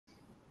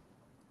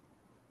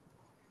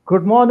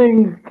Good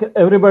morning,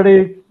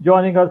 everybody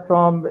joining us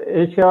from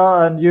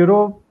Asia and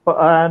Europe,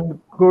 and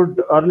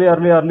good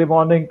early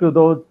morning to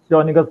those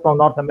joining us from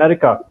North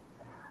America.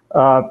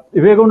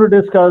 We're going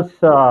to discuss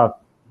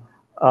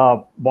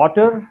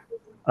water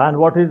and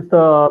what is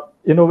the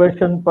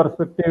innovation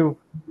perspective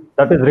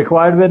that is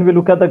required when we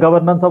look at the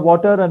governance of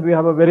water. And we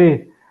have a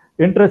very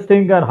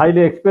interesting and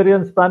highly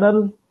experienced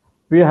panel.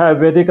 We have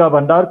Vedika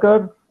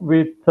Bhandarkar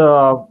with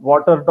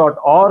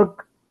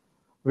water.org.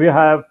 We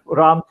have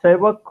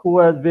Sewak, who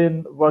has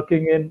been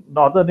working in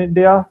northern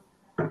India.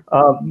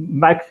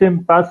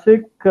 Maxim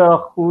Pasik,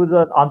 who is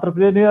an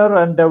entrepreneur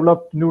and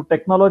developed new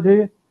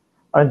technology.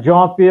 And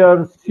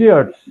Jean-Pierre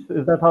Sewak,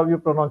 is that how you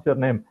pronounce your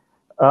name?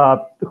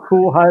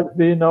 Who has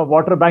been a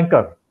water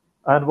banker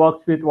and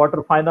works with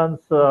water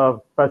finance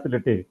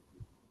facility.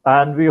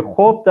 And we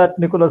hope that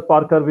Nicholas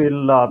Parker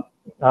will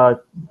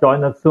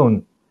join us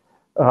soon.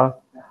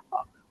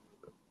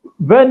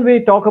 When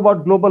we talk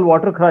about global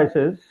water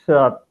crisis,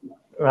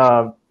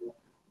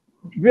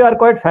 we are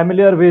quite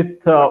familiar with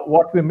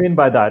what we mean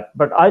by that.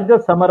 But I'll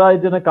just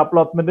summarize in a couple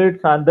of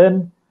minutes, and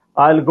then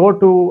I'll go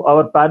to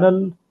our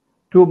panel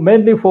to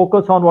mainly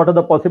focus on what are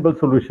the possible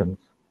solutions.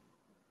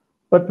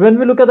 But when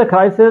we look at the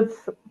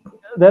crisis,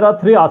 there are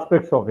three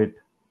aspects of it.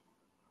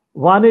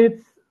 One is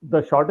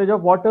the shortage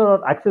of water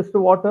or access to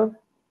water.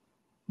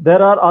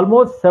 There are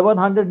almost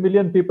 700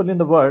 million people in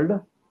the world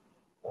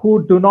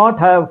who do not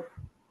have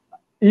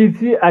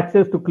easy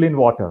access to clean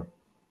water.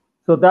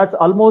 So that's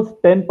almost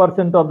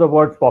 10% of the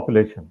world's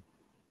population.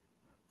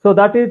 So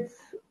that is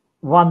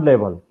one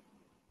level.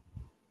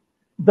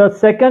 The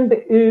second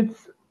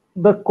is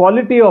the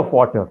quality of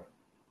water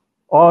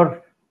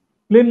or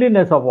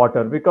cleanliness of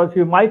water, because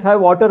you might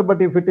have water,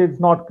 but if it is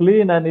not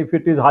clean and if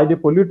it is highly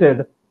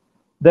polluted,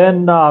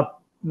 then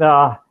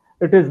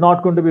it is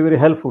not going to be very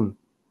helpful.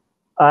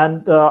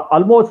 And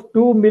almost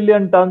 2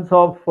 million tons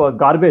of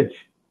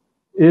garbage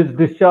is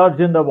discharged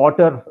in the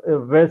water,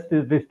 waste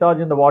is discharged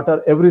in the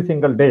water every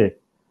single day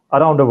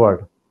around the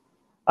world.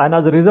 And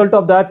as a result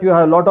of that, you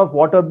have a lot of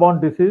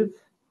waterborne disease.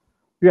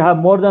 You have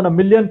more than 1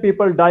 million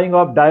people dying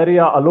of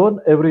diarrhea alone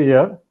every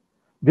year.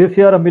 This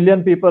year, 1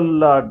 million people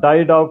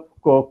died of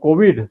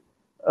COVID,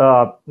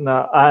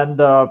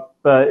 and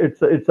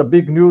it's a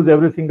big news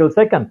every single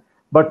second.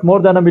 But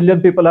more than 1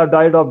 million people have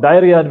died of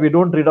diarrhea, and we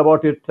don't read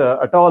about it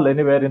at all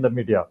anywhere in the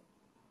media.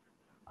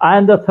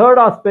 And the third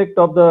aspect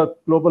of the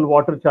global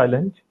water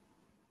challenge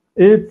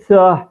is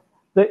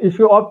the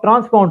issue of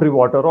transboundary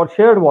water or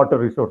shared water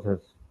resources.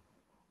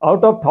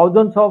 Out of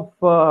thousands of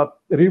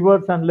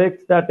rivers and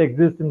lakes that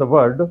exist in the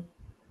world,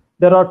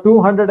 there are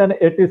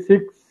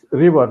 286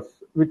 rivers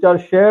which are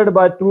shared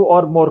by 2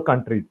 or more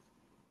countries.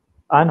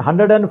 And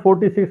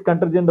 146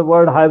 countries in the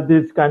world have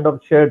these kind of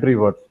shared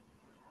rivers.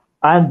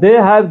 And they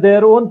have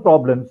their own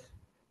problems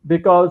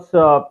because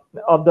of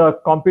the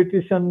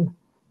competition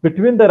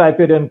between the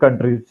riparian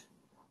countries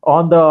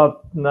on the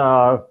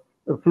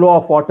flow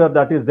of water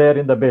that is there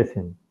in the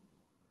basin.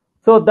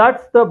 So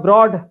that's the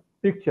broad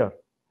picture.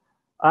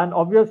 And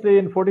obviously,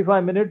 in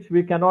 45 minutes,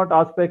 we cannot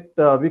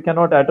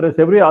address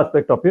every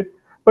aspect of it.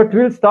 But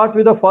we'll start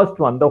with the first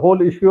one, the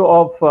whole issue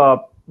of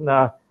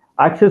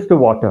access to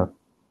water.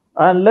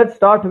 And let's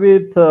start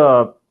with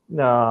Vedika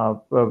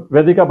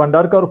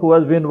Bhandarkar, who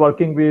has been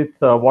working with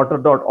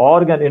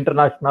water.org, an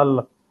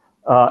international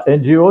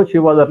NGO. She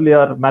was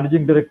earlier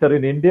managing director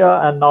in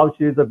India, and now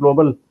she is a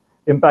global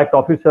impact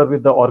officer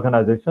with the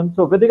organization.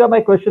 So, Vedika,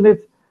 my question is,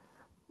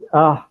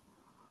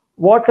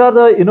 what are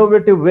the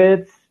innovative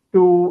ways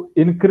to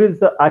increase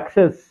the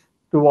access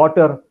to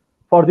water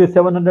for the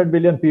 700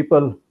 million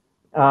people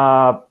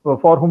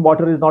for whom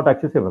water is not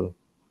accessible?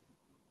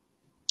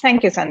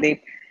 Thank you, Sundeep.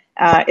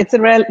 It's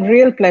a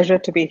real pleasure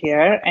to be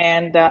here,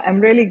 and I'm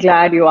really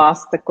glad you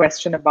asked the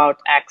question about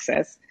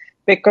access,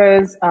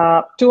 because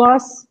to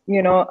us,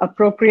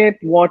 appropriate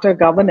water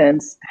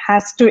governance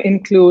has to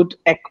include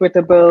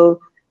equitable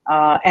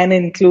and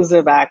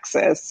inclusive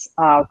access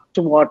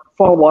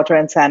for water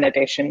and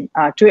sanitation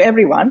to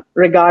everyone,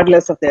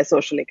 regardless of their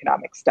social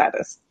economic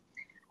status.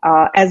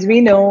 As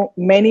we know,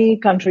 many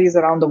countries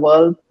around the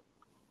world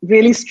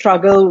really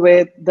struggle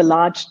with the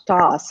large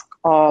task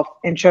of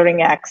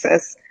ensuring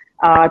access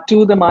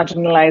to the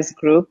marginalized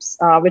groups,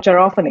 which are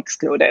often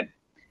excluded.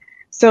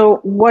 So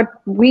what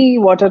we,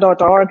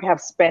 Water.org,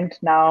 have spent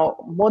now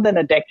more than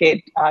a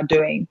decade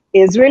doing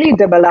is really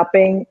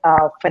developing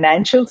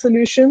financial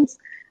solutions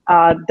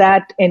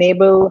that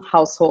enable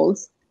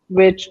households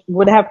which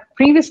would have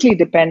previously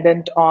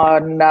depended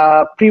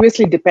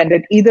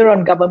either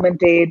on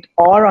government aid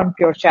or on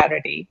pure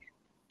charity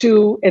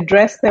to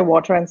address their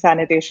water and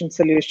sanitation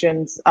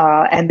solutions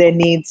and their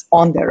needs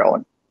on their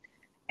own.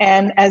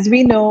 And as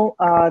we know,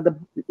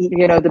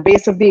 the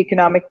base of the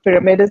economic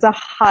pyramid is a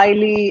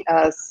highly,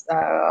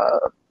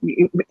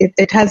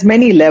 it has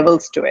many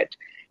levels to it.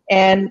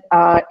 And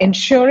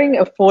ensuring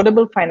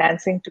affordable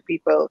financing to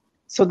people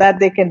so that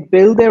they can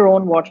build their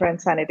own water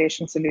and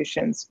sanitation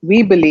solutions,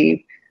 we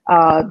believe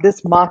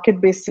this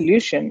market-based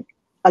solution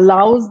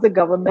allows the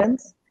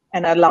governments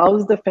and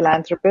allows the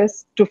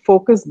philanthropists to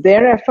focus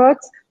their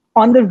efforts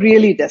on the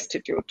really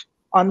destitute,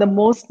 on the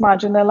most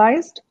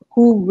marginalized,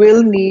 who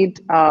will need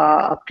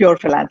pure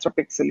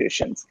philanthropic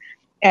solutions.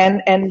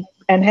 And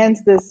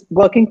hence this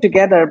working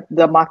together,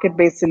 the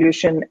market-based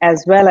solution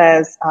as well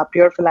as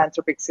pure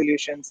philanthropic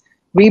solutions,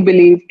 we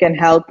believe can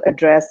help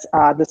address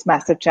this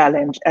massive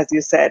challenge, as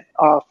you said,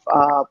 of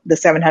the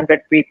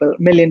 700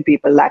 million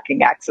people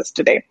lacking access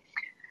today.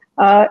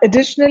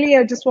 Additionally,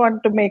 I just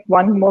want to make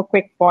one more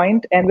quick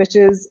point, and which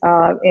is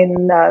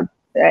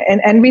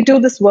and we do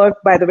this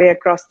work, by the way,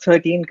 across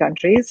 13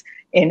 countries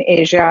in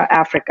Asia,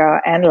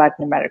 Africa, and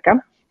Latin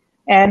America.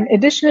 And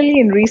additionally,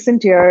 in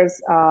recent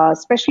years,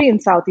 especially in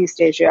Southeast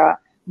Asia,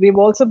 we've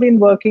also been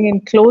working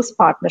in close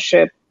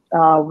partnership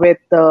with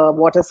the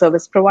water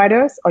service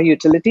providers or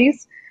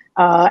utilities,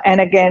 and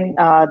again,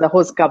 the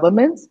host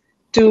governments,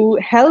 to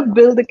help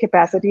build the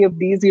capacity of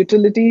these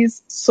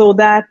utilities so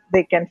that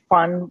they can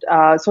fund,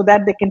 so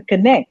that they can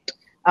connect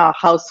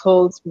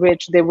households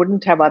which they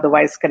wouldn't have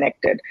otherwise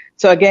connected.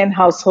 So again,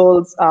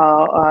 households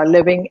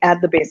living at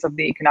the base of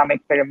the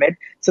economic pyramid,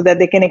 so that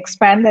they can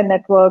expand their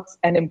networks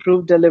and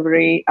improve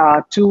delivery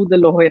to the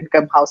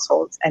low-income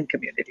households and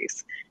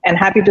communities. And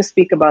happy to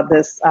speak about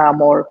this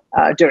more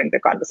during the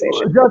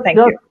conversation. Thank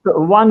you.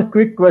 One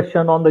quick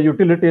question on the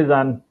utilities,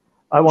 and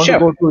I want to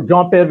go to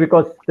Jean-Pierre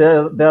because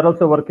they're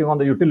also working on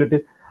the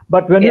utilities.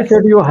 But when you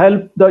said you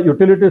help the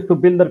utilities to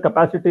build their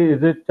capacity,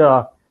 is it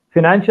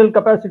financial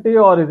capacity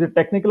or is it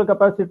technical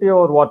capacity,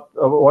 or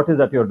what is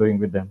that you're doing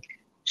with them?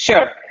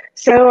 Sure.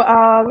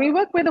 So we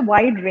work with a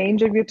wide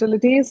range of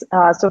utilities.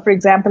 So for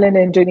example, in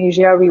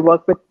Indonesia, we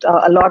work with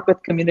a lot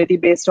with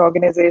community-based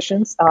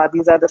organizations.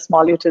 These are the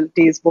small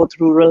utilities, both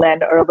rural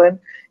and urban.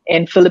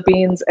 In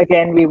Philippines,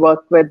 again, we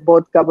work with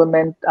both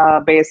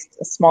government-based,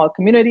 small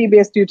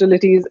community-based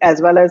utilities,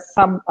 as well as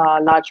some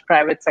large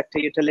private sector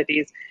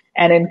utilities.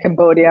 And in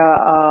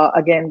Cambodia,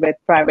 again, with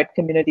private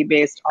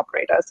community-based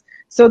operators.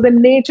 So the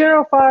nature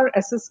of our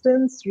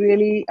assistance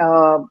really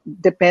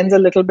depends a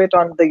little bit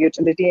on the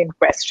utility in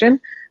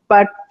question.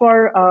 But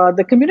for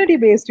the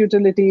community-based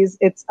utilities,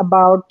 it's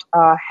about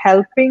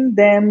helping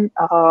them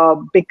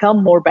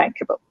become more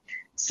bankable,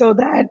 so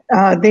that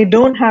they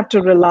don't have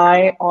to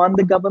rely on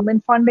the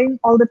government funding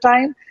all the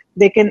time.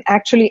 They can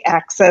actually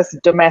access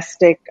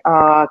domestic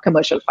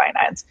commercial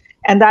finance.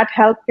 And that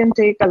help can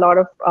take a lot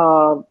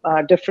of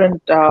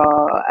different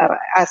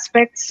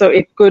aspects. So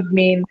it could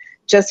mean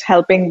just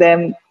helping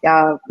them,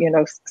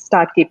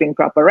 start keeping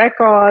proper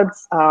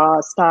records,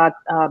 start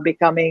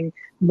becoming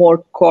more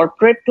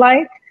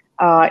corporate-like.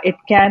 It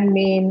can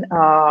mean,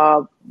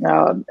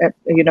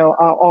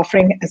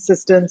 offering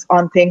assistance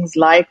on things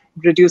like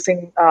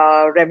reducing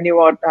revenue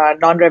or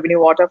non-revenue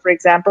water, for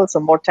example,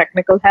 so more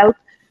technical help.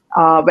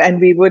 And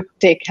we would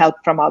take help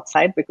from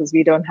outside because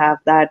we don't have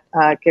that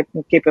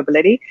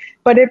capability.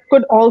 But it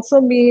could also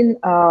mean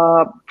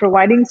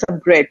providing some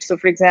bridge. So,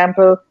 for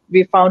example,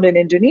 we found in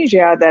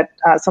Indonesia that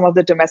some of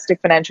the domestic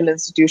financial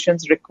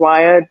institutions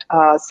required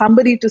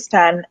somebody to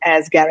stand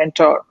as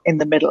guarantor in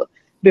the middle.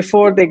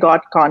 Before they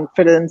got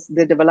confidence,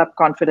 they developed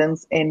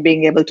confidence in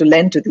being able to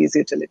lend to these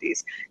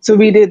utilities. So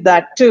we did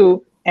that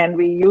too, and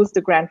we used the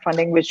grant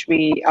funding which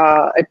we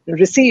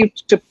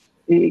received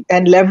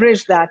and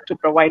leveraged that to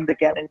provide the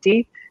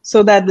guarantee,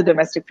 so that the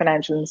domestic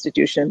financial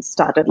institutions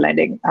started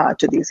lending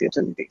to these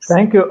utilities.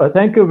 Thank you,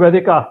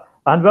 Vedika,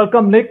 and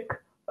welcome, Nick.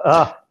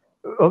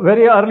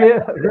 Very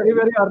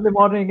early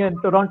morning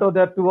in Toronto.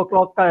 There,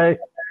 2:00,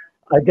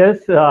 I guess.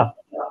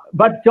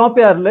 But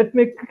Jean-Pierre, let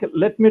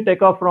me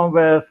take off from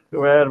where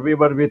we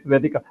were with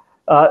Vedika.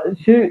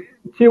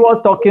 She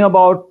was talking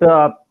about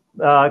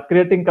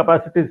creating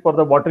capacities for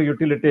the water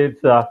utilities,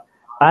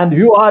 and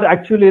you are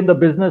actually in the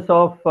business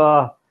of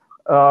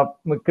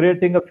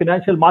creating a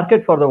financial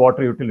market for the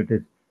water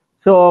utilities.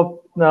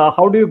 So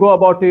how do you go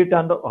about it,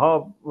 and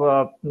how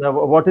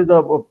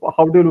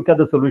do you look at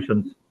the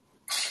solutions?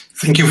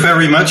 Thank you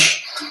very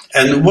much.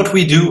 And what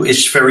we do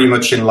is very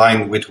much in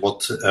line with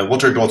what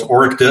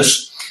water.org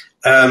does.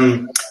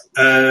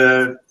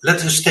 Let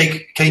us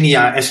take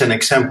Kenya as an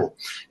example.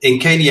 In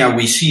Kenya,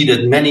 we see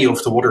that many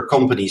of the water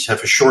companies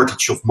have a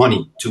shortage of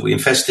money to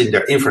invest in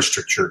their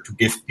infrastructure to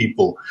give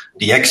people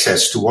the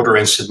access to water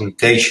and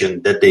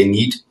sanitation that they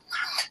need.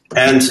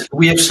 And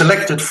we have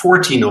selected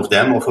 14 of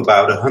them, of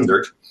about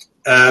 100,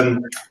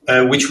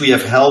 which we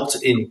have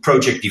helped in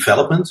project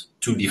development,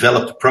 to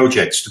develop the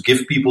projects, to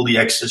give people the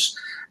access,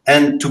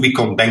 and to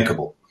become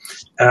bankable,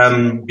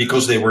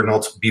 because they were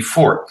not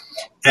before.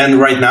 And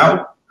right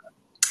now,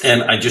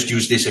 and I just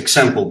use this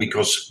example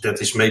because that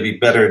is maybe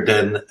better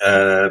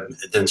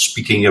than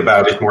speaking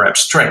about it more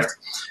abstract.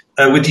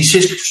 With these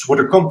 6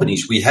 water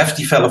companies, we have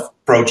developed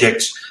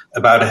projects.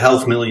 About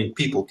 500,000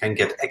 people can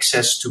get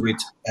access to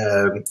it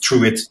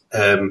through it,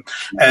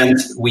 and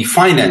we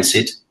finance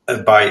it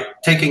by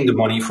taking the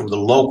money from the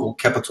local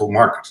capital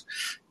market,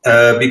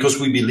 because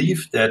we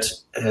believe that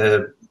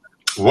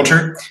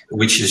water,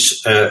 which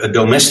is a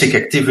domestic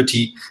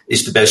activity,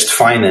 is the best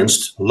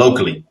financed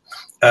locally.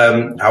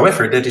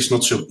 However, that is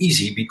not so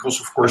easy because,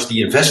 of course,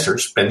 the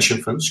investors,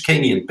 pension funds,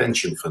 Kenyan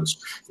pension funds,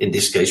 in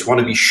this case, want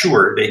to be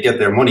sure they get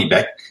their money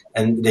back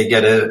and they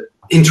get an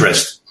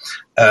interest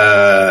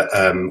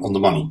on the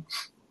money.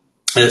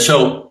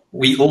 So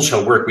we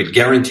also work with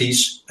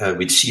guarantees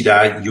with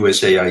CDI,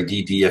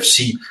 USAID,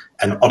 DFC,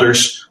 and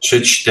others,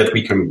 such that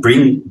we can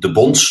bring the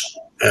bonds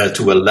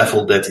to a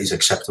level that is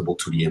acceptable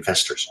to the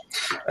investors.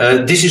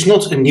 This is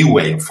not a new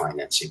way of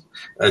financing.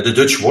 The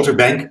Dutch Water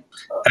Bank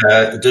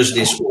does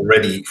this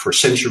already for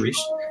centuries.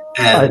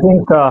 And I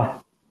think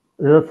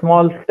there's a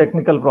small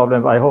technical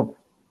problem. I hope.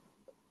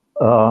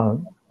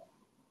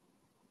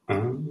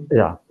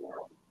 Yeah.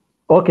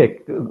 Okay.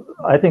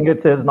 I think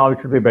it says now it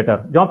should be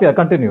better. Jean-Pierre,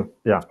 continue.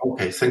 Yeah.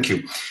 Okay. Thank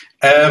you.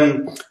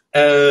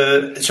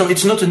 So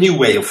it's not a new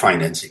way of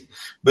financing,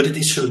 but it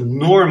is a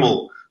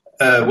normal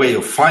way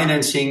of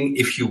financing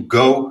if you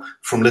go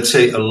from, let's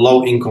say, a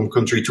low-income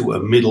country to a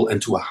middle and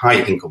to a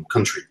high-income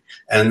country.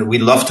 And we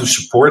love to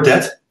support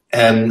that,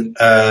 and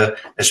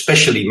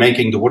especially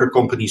making the water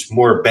companies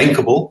more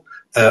bankable,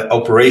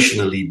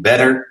 operationally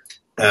better,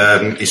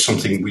 is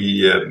something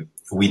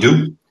we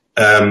do.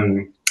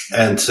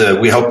 And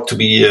we hope to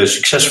be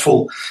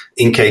successful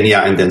in Kenya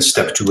and then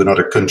step to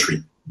another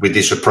country with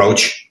this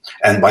approach.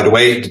 And by the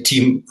way, the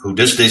team who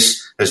does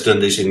this has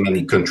done this in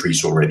many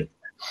countries already.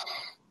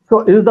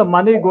 So is the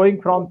money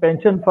going from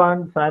pension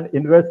funds and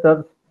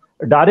investors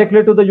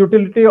directly to the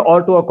utility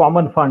or to a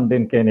common fund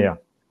in Kenya?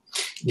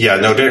 Yeah,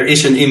 no, there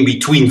is an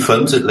in-between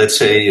fund, let's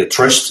say a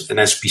trust, an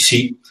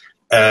SPC,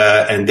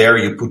 and there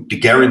you put the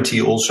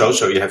guarantee also,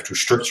 so you have to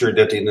structure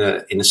that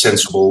in a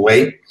sensible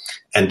way,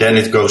 and then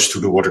it goes to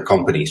the water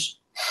companies.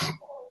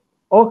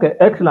 Okay,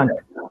 excellent.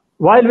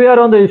 While we are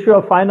on the issue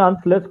of finance,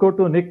 let's go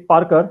to Nick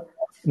Parker.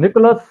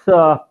 Nicholas,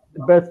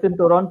 based in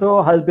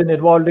Toronto, has been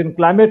involved in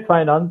climate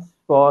finance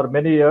for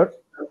many years,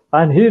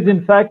 and he is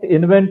in fact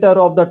inventor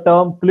of the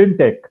term clean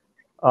tech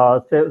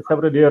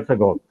several years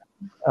ago.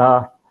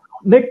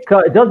 Nick,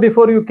 just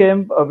before you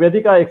came,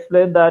 Vedika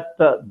explained that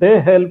they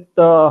helped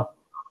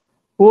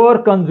poor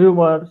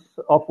consumers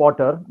of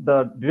water,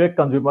 the direct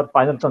consumers,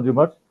 final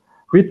consumers,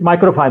 with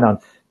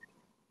microfinance.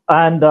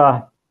 And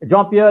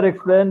Jean-Pierre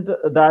explained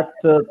that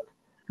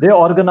they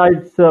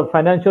organize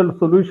financial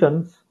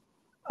solutions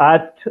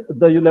at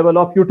the level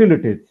of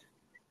utilities.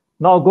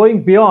 Now,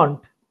 going beyond,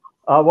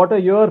 what are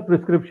your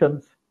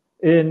prescriptions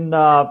in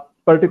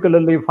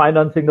particularly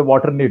financing the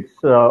water needs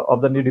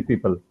of the needy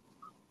people?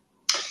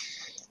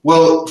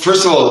 Well,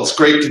 first of all, it's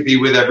great to be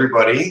with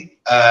everybody.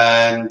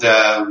 And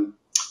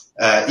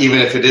even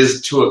if it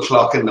is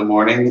 2:00 in the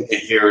morning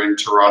here in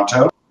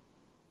Toronto,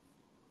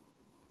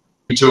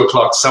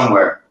 2:00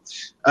 somewhere.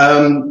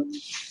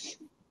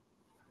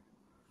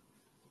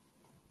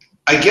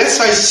 I guess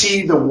I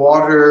see the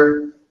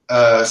water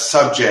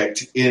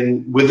subject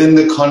within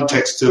the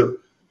context of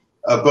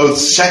both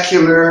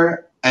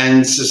secular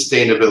and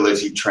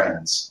sustainability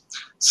trends.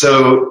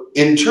 So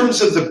in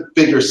terms of the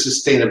bigger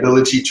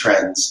sustainability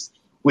trends,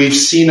 we've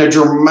seen a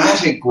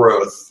dramatic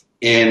growth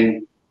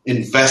in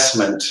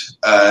investment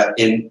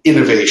in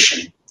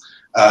innovation,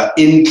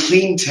 in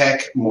clean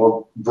tech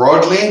more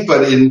broadly,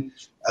 but in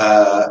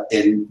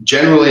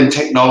general in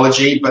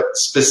technology, but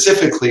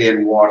specifically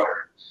in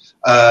water.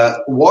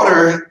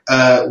 Water,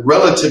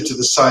 relative to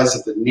the size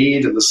of the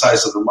need and the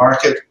size of the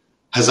market,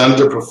 has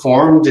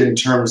underperformed in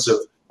terms of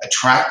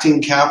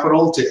attracting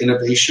capital to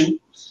innovation.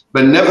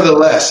 But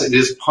nevertheless, it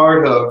is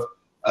part of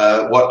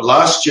what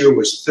last year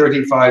was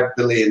 $35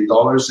 billion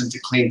into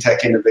clean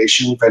tech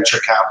innovation, venture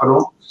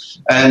capital.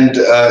 And,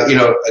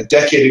 a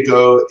decade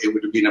ago, it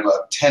would have been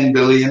about 10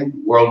 billion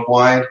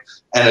worldwide.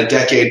 And a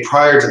decade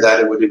prior to that,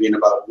 it would have been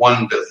about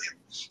 1 billion.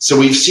 So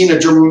we've seen a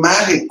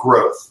dramatic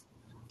growth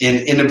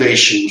in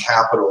innovation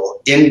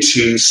capital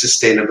into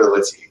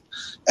sustainability.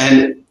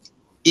 And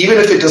even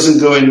if it doesn't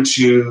go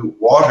into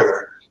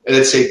water,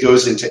 let's say it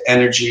goes into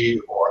energy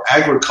or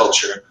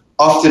agriculture,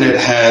 often it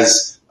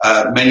has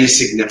many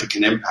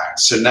significant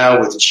impacts. So now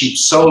with cheap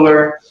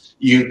solar,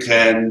 you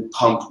can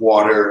pump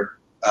water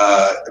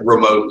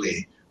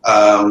remotely.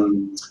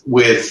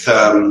 With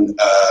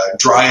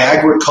dry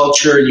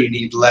agriculture, you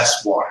need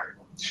less water,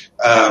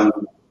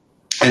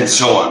 and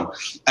so on.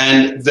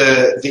 And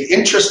the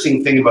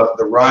interesting thing about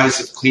the rise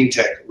of clean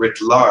tech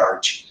writ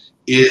large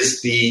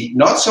is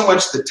not so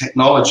much the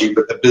technology,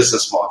 but the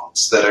business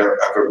models that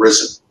have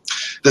arisen.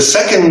 The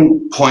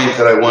second point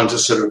that I want to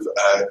sort of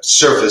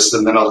surface,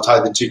 and then I'll tie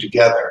the two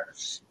together,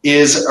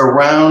 is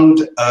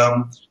around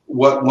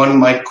what one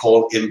might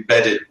call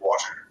embedded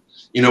water.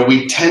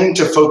 We tend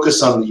to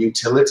focus on the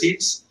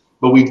utilities,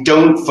 but we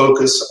don't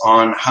focus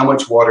on how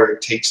much water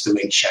it takes to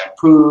make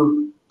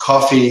shampoo,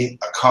 coffee,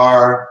 a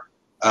car,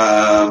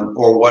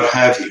 or what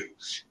have you.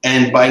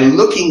 And by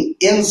looking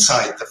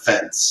inside the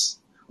fence,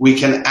 we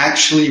can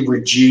actually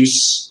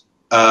reduce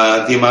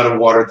the amount of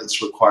water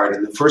that's required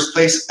in the first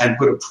place and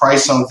put a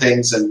price on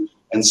things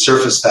and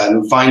surface that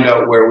and find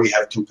out where we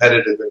have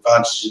competitive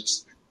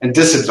advantages and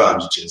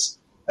disadvantages.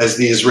 As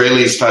the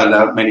Israelis found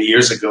out many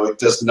years ago, it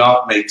does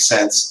not make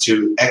sense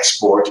to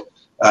export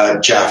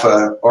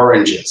Jaffa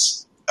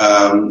oranges.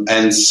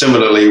 And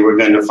similarly, we're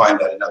going to find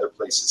that in other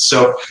places.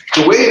 So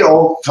the way it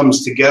all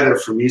comes together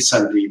for me,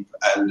 Sundeep,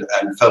 and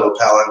fellow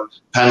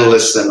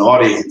panelists and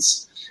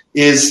audience,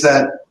 is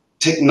that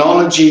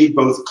technology,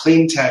 both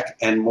clean tech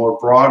and more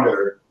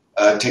broader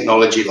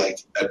technology like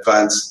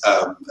advanced,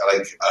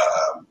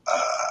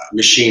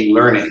 machine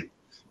learning,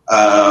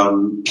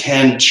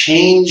 can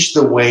change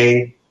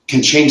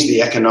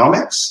the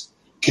economics,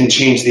 can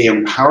change the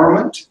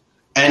empowerment,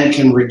 and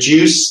can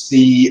reduce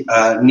the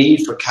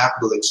need for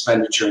capital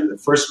expenditure in the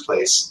first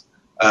place,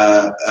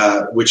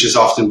 which is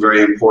often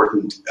very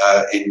important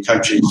in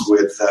countries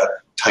with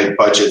tight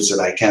budgets,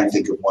 and I can't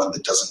think of one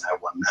that doesn't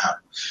have one now.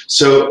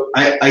 So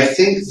I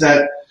think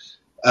that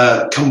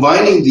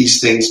combining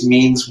these things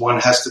means one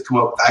has to come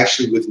up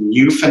actually with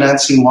new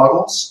financing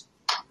models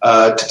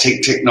to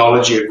take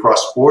technology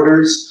across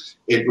borders.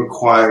 It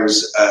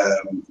requires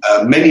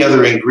many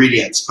other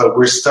ingredients, but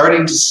we're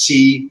starting to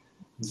see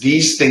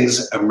these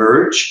things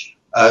emerge,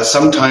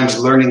 sometimes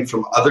learning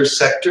from other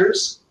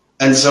sectors,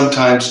 and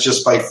sometimes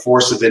just by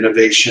force of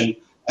innovation,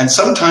 and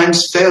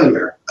sometimes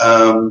failure.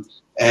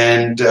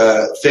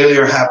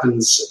 Failure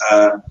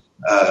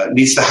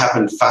needs to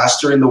happen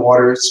faster in the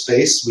water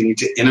space. We need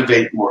to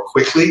innovate more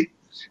quickly,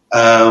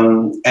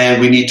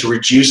 and we need to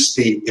reduce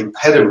the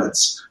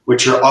impediments,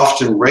 which are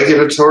often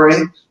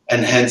regulatory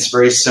and hence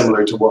very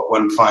similar to what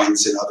one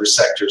finds in other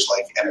sectors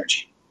like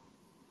energy.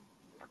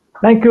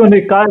 Thank you,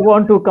 Nick. I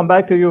want to come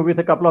back to you with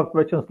a couple of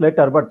questions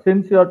later, but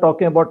since you are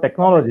talking about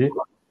technology,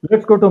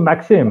 let's go to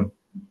Maxim.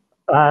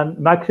 And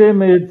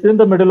Maxim is in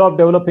the middle of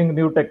developing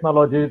new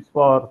technologies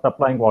for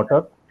supplying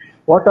water.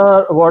 What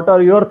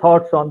are your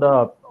thoughts on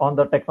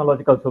the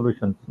technological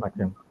solutions,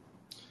 Maxim?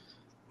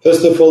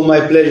 First of all, my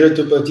pleasure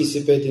to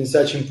participate in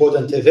such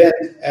important event,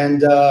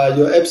 and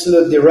you're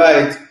absolutely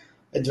right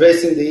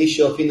addressing the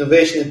issue of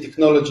innovation and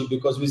technology,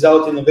 because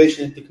without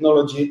innovation and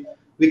technology,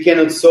 we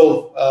cannot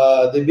solve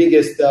the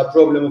biggest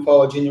problem of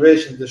our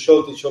generation, the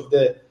shortage of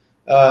the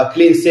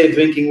clean, safe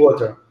drinking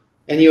water.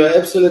 And you are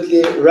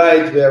absolutely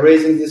right. We are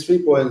raising these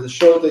 3 points: the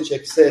shortage,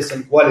 access,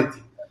 and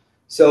quality.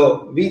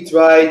 So we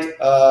tried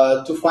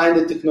to find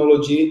a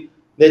technology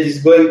that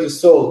is going to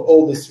solve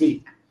all the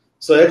 3.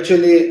 So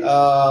actually,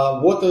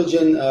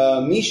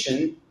 Watergen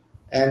mission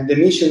and the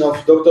mission of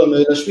Dr.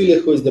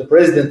 Merilashvili, who is the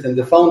president and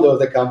the founder of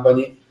the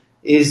company,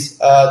 is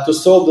to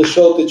solve the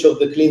shortage of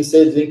the clean,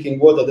 safe drinking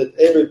water, that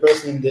every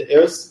person in the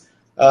earth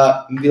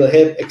will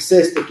have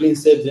access to clean,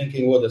 safe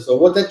drinking water. So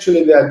what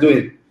actually we are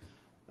doing?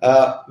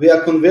 We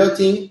are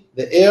converting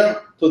the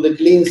air to the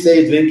clean,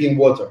 safe drinking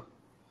water.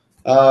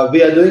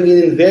 We are doing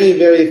it in very,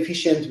 very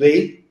efficient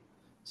way.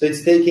 So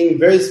it's taking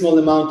very small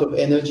amount of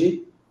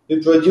energy.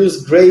 We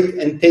produce great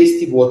and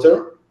tasty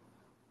water.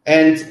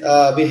 And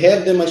we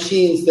have the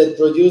machines that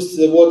produce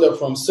the water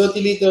from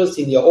 30 liters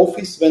in your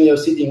office when you're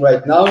sitting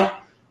right now,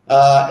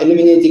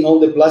 eliminating all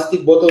the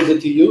plastic bottles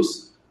that you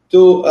use,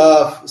 to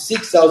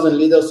 6,000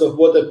 liters of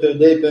water per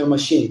day per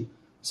machine.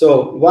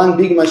 So one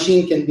big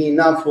machine can be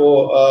enough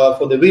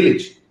for the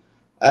village.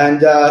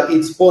 And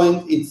it's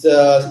solving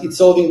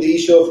the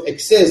issue of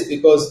access,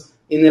 because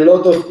in a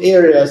lot of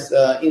areas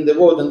in the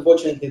world,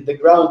 unfortunately, the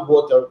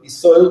groundwater is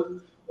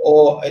soiled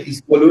or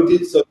is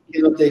polluted, so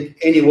you cannot take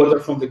any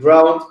water from the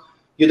ground.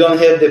 You don't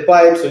have the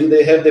pipes, or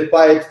they have the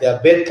pipes, they are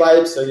bad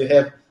pipes, so you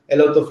have a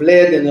lot of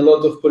lead and a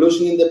lot of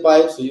pollution in the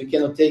pipes, so you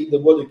cannot take the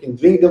water, you can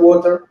drink the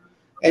water.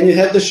 And you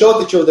have the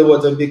shortage of the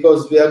water,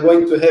 because we are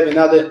going to have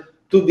another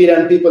 2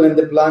 billion people on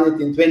the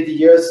planet in 20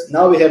 years.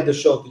 Now we have the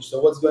shortage, so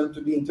what's going to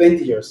be in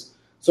 20 years?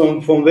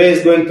 So from where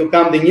is going to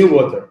come the new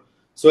water?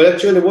 So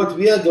actually what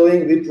we are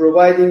doing, we're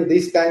providing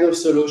this kind of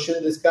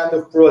solution, this kind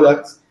of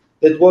products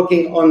that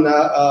working on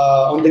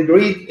the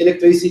grid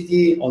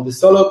electricity, on the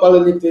solar power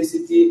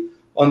electricity,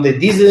 on the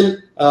diesel,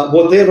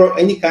 whatever,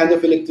 any kind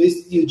of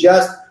electricity, you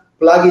just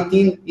plug it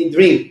in,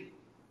 drink.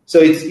 So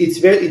it's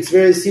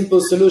very simple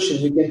solution.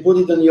 You can put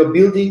it on your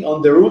building,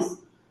 on the roof.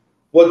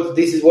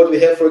 This is what we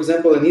have, for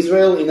example, in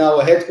Israel, in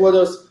our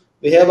headquarters.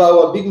 We have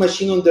our big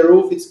machine on the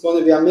roof.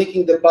 We are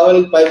making the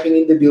parallel piping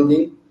in the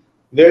building.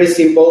 Very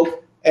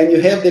simple. And you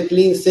have the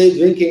clean, safe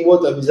drinking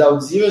water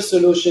without zero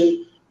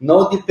solution,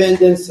 no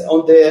dependence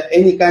on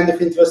any kind of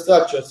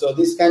infrastructure. So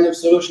this kind of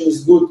solution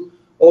is good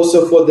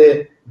also for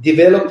the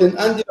developed and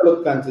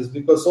undeveloped countries,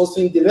 because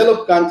also in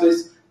developed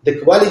countries, the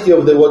quality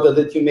of the water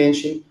that you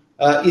mentioned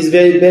is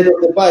very bad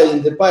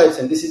in the pipes,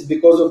 and this is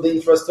because of the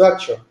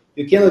infrastructure.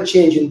 You cannot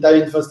change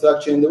entire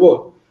infrastructure in the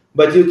world,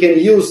 but you can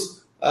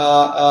use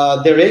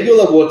the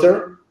regular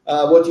water,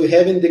 what you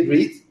have in the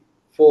grid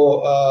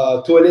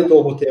for toilet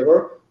or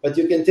whatever, but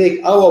you can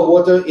take our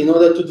water in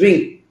order to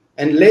drink.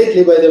 And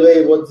lately, by the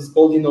way, what is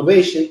called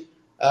innovation,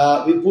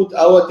 we put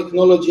our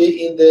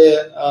technology in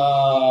the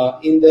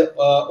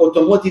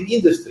automotive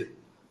industry.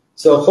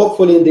 So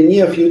hopefully in the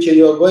near future,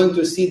 you are going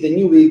to see the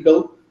new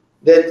vehicle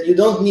that you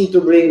don't need to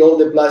bring all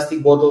the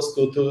plastic bottles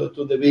to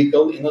the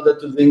vehicle in order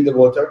to drink the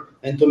water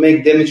and to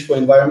make damage for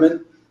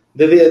environment.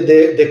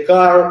 The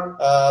car,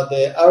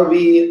 the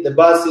RV, the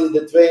buses,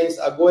 the trains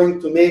are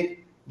going to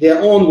make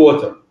their own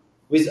water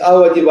with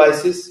our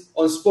devices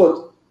on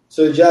spot.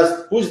 So you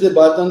just push the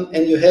button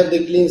and you have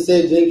the clean,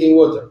 safe drinking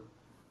water.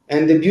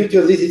 And the beauty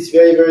of this is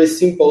very, very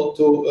simple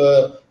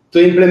to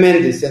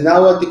implement this. And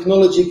our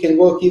technology can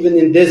work even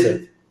in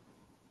desert.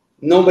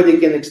 Nobody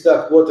can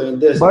extract water in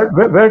desert.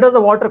 But where does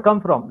the water come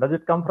from? Does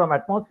it come from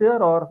atmosphere,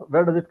 or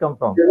where does it come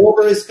from? The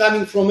water is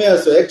coming from air.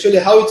 So actually,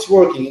 how it's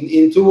working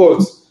in 2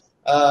 words.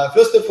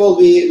 First of all,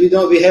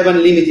 we have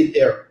unlimited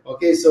air.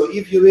 Okay, so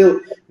if you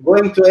will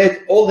going to add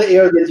all the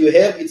air that you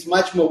have, it's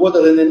much more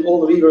water than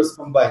all rivers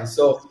combined.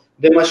 So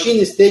the machine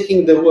is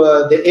taking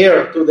the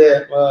air to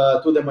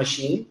the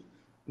machine.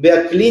 We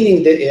are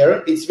cleaning the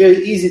air. It's very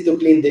easy to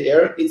clean the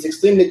air. It's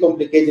extremely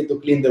complicated to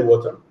clean the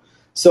water.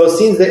 So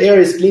since the air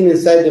is clean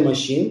inside the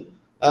machine,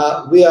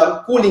 we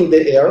are cooling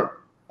the air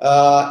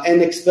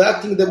and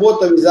extracting the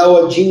water with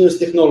our genius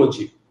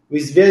technology,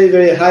 with very,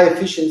 very high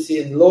efficiency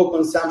and low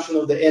consumption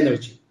of the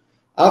energy.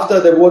 After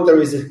the water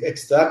is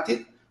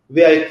extracted,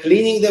 we are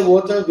cleaning the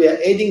water, we are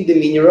adding the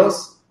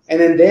minerals,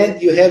 and in the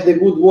end you have the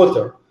good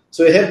water.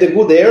 So you have the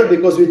good air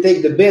because we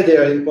take the bad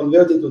air and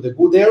convert it to the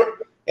good air,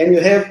 and you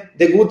have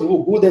the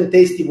good and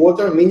tasty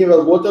water,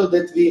 mineral water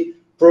that we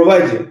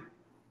provide you.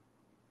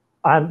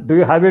 And do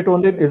you have it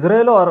only in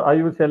Israel, or are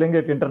you selling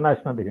it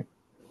internationally?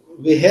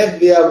 We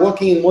are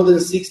working in more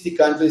than 60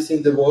 countries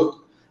in the world,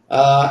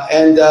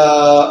 and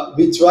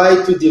we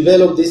try to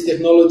develop this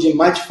technology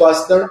much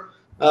faster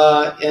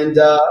and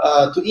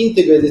to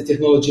integrate this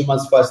technology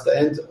much faster.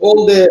 And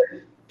all the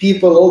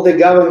people, all the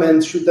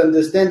governments should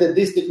understand that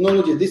this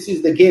technology, this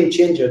is the game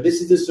changer. This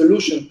is the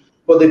solution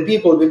for the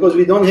people because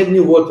we don't have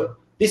new water.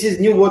 This is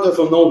new water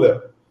from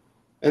nowhere.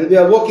 And we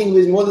are working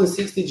with more than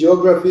 60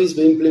 geographies.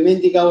 We're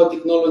implementing our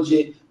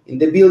technology in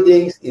the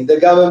buildings, in the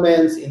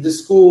governments, in the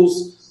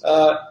schools.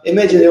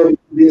 Imagine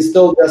we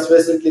installed just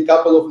recently a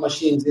couple of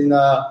machines in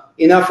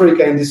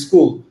Africa in the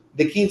school.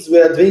 The kids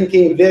were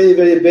drinking very,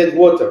 very bad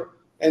water.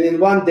 And in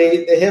one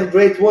day, they have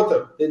great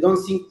water. They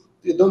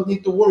don't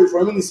need to worry for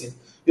anything.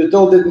 You're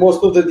told that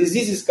most of the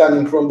disease is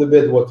coming from the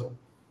bad water.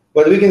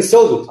 But we can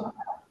solve it.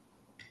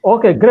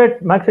 Okay,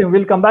 great. Maxim,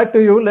 we'll come back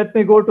to you. Let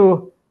me go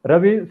to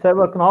Ravi,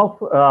 Sewak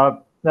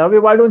now. Ravi,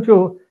 why don't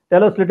you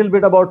tell us a little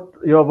bit about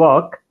your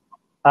work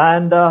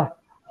and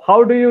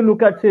how do you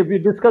look at, say, we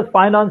discussed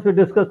finance, we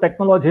discussed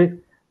technology,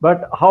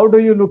 but how do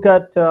you look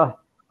at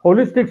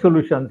holistic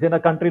solutions in a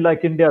country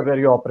like India where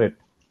you operate?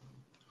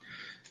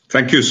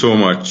 Thank you so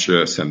much,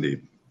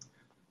 Sundeep.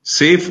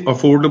 Safe,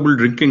 affordable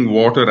drinking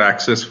water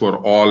access for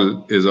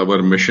all is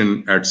our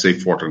mission at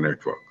Safe Water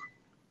Network.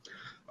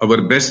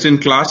 Our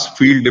best-in-class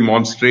field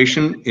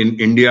demonstration in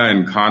India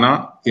and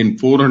Ghana in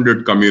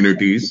 400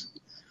 communities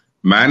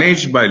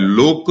managed by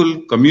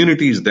local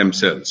communities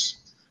themselves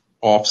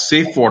of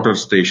safe water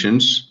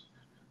stations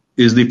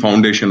is the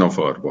foundation of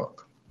our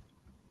work.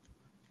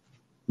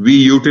 We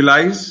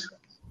utilize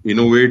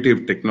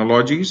innovative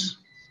technologies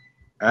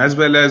as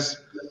well as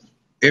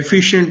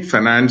efficient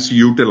finance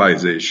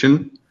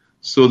utilization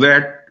so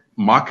that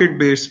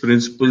market-based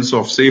principles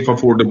of safe,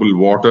 affordable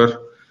water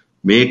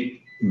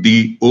make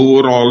the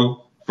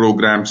overall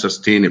program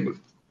sustainable.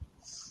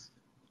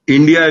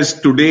 India is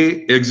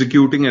today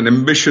executing an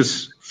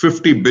ambitious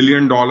 $50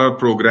 billion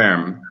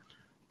program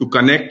to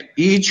connect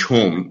each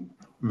home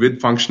with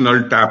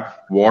functional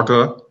tap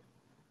water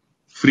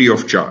free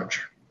of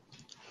charge.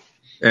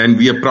 And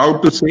we are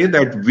proud to say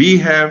that we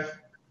have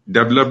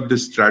developed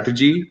this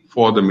strategy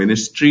for the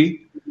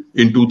ministry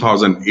in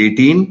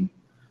 2018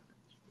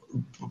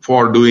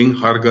 for doing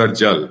Har Ghar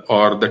Jal,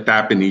 or the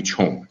tap in each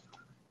home.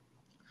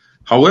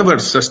 However,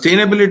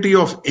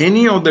 sustainability of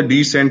any of the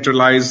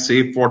decentralized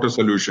safe water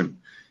solution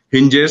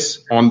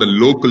hinges on the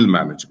local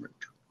management.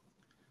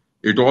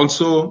 It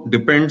also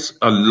depends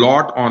a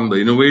lot on the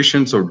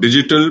innovations of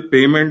digital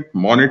payment,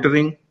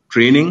 monitoring,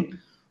 training,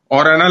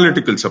 or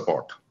analytical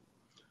support,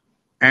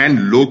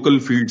 and local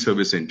field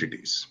service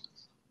entities.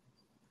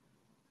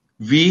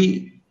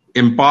 We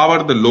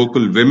empower the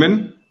local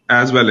women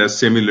as well as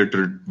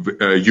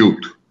semi-literate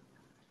youth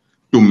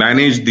to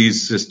manage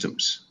these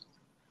systems.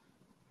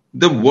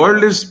 The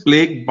world is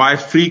plagued by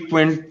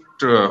frequent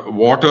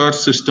water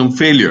system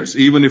failures,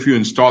 even if you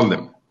install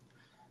them.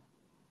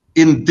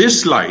 In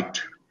this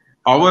light,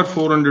 our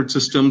 400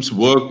 systems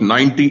work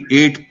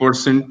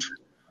 98%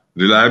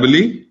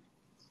 reliably,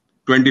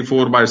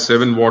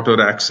 24/7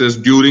 water access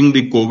during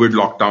the COVID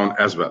lockdown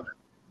as well.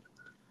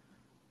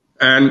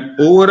 And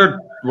over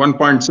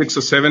 1.6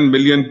 or 7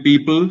 million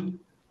people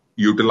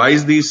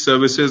utilize these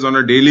services on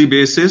a daily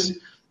basis.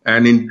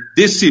 And in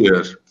this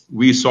year,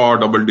 we saw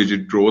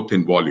double-digit growth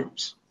in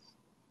volumes.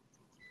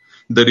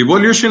 The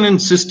revolution in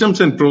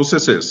systems and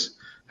processes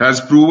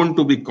has proven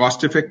to be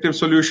cost-effective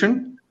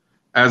solution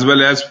as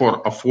well as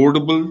for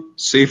affordable,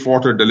 safe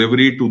water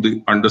delivery to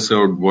the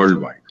underserved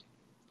worldwide.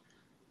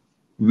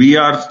 We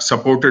are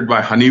supported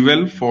by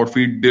Honeywell for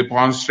field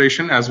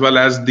demonstration as well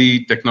as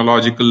the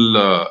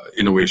technological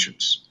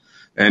innovations.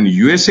 And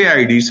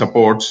USAID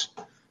supports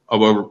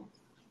our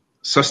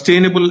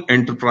Sustainable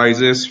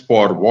Enterprises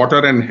for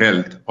Water and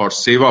Health, or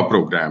SEWA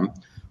program,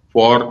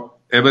 for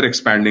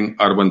ever-expanding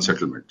urban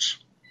settlements.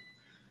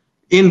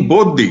 In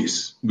both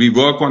these, we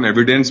work on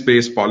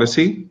evidence-based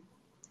policy,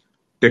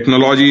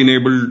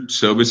 technology-enabled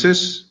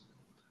services.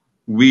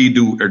 We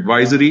do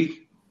advisory.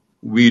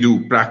 We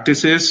do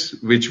practices,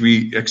 which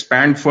we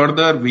expand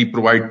further. We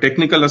provide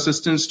technical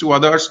assistance to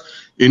others,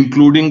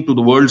 including to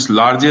the world's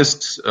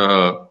largest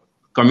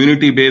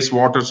community-based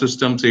water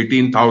systems,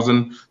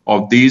 18,000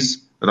 of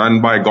these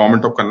run by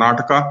Government of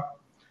Karnataka.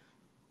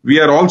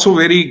 We are also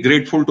very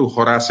grateful to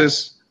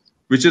Horasis,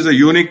 which is a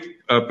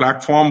unique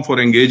platform for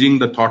engaging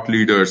the thought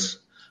leaders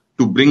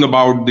to bring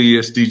about the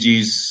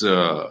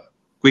SDGs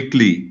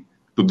quickly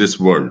to this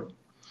world.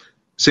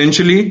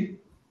 Essentially,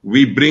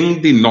 we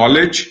bring the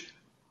knowledge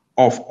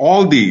of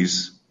all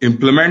these,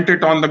 implement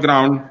it on the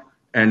ground,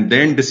 and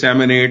then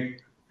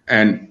disseminate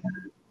and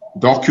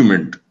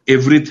document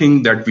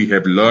everything that we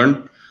have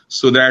learned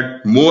so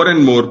that more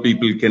and more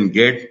people can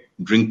get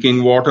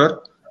drinking water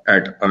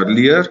at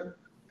earlier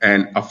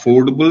and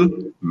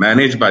affordable,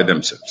 managed by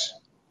themselves.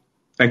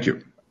 Thank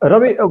you.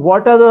 Ravi,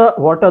 what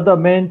are the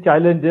main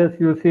challenges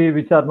you see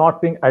which are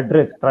not being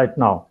addressed right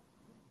now,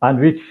 and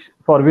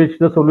for which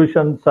the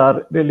solutions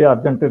are really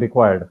urgently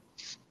required?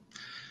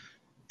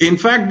 In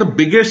fact, the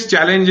biggest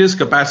challenge is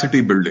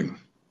capacity building.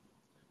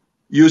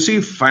 You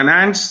see,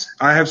 finance,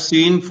 I have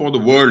seen for the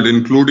world,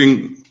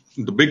 including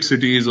the big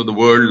cities of the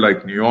world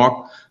like New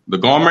York, the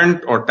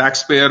government or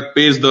taxpayer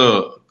pays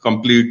the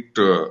complete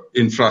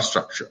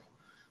infrastructure.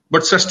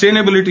 But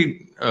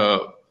sustainability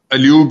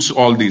eludes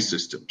all these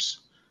systems.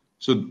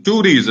 So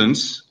two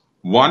reasons.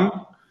 One,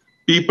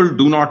 people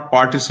do not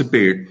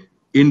participate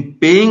in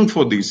paying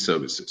for these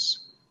services.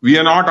 We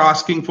are not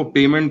asking for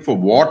payment for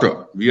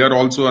water. We are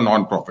also a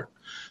non-profit.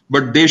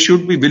 But they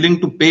should be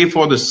willing to pay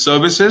for the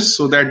services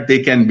so that they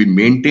can be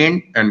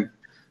maintained and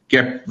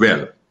kept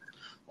well.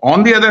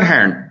 On the other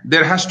hand,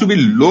 there has to be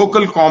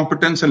local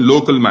competence and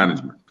local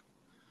management.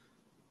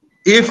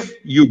 If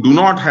you do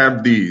not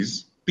have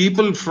these,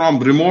 people from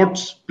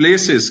remote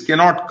places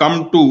cannot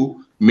come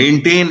to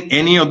maintain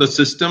any of the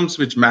systems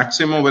which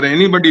Maxim or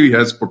anybody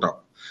has put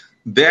up.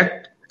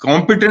 That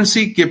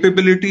competency,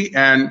 capability,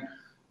 and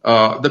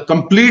the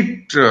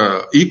complete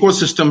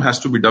ecosystem has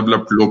to be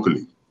developed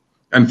locally.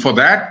 And for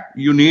that,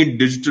 you need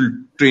digital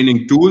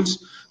training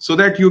tools so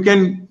that you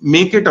can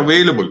make it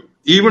available.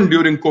 Even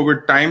during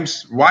COVID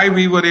times, why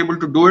we were able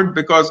to do it?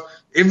 Because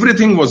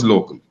everything was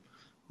local.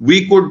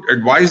 We could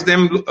advise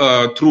them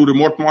through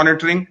remote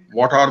monitoring,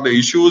 what are the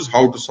issues,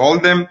 how to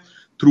solve them,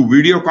 through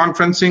video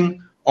conferencing,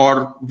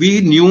 or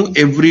we knew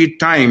every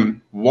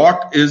time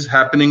what is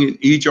happening in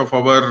each of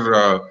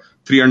our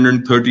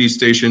 330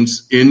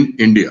 stations in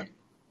India.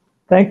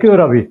 Thank you,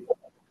 Ravi.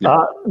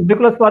 Yeah.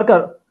 Nicholas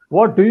Parker,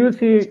 what do you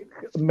see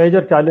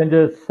major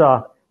challenges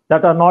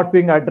that are not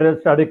being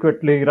addressed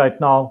adequately right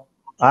now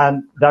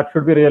and that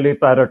should be really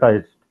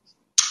prioritized?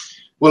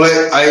 Well,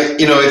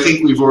 I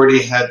think we've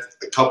already had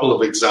a couple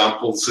of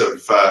examples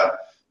of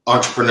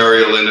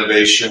entrepreneurial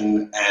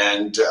innovation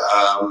and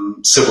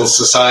civil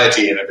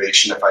society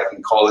innovation, if I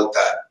can call it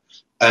that.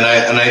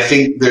 And I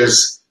think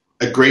there's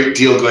a great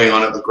deal going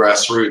on at the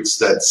grassroots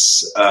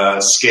that's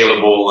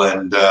scalable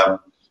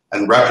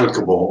and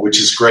replicable, which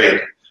is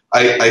great.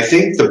 I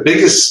think the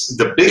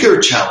bigger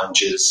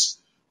challenges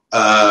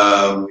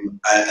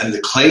and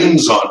the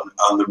claims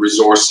on the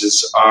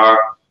resources are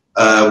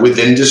with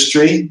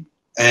industry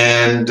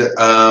and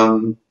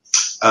the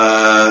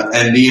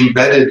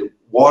embedded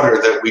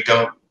water that we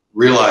don't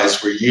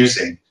realize we're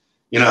using.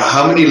 You know,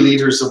 how many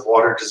liters of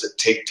water does it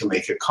take to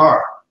make a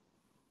car?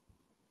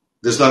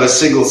 There's not a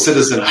single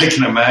citizen I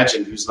can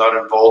imagine who's not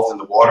involved in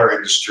the water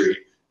industry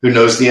who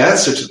knows the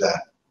answer to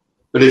that.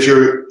 But if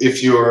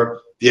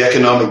you're the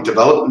economic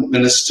development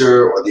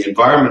minister or the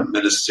environment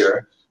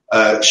minister,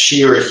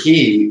 she or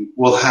he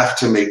will have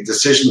to make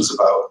decisions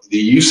about the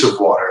use of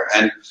water.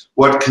 And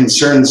what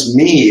concerns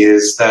me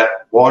is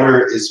that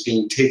water is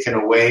being taken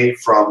away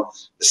from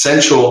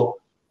essential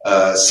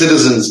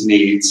citizens'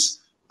 needs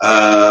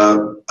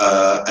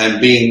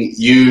and being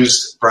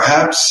used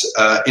perhaps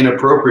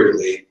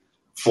inappropriately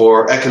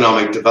for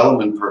economic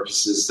development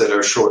purposes that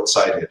are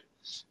short-sighted.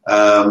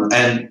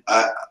 And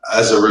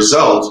as a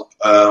result,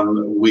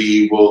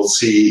 we will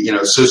see,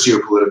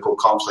 socio-political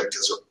conflict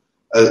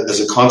as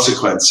a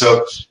consequence.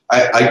 So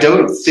I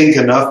don't think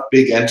enough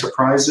big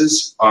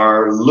enterprises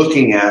are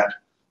looking at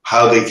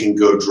how they can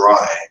go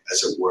dry,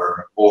 as it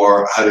were,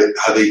 or how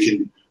they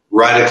can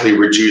radically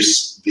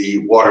reduce the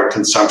water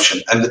consumption.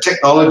 And the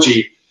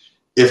technology,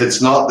 if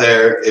it's not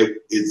there,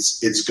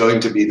 it's going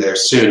to be there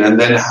soon. And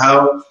then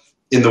how,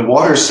 in the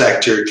water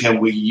sector, can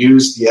we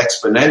use the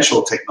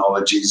exponential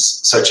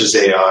technologies such as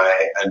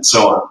AI and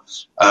so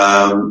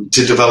on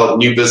to develop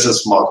new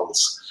business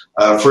models?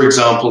 For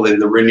example, in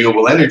the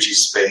renewable energy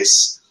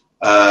space,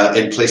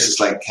 in places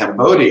like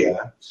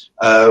Cambodia,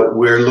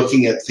 we're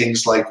looking at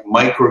things like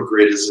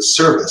microgrid as a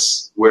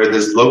service, where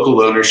there's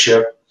local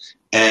ownership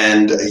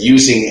and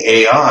using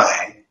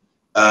AI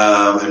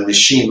and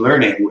machine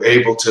learning, we're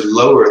able to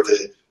lower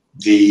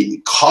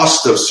the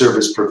cost of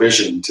service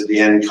provision to the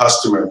end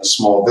customer in a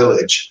small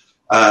village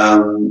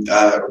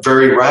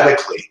very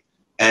radically.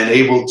 and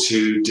able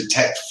to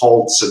detect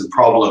faults and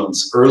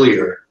problems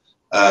earlier.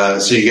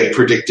 So you get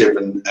predictive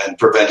and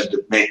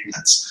preventative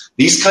maintenance.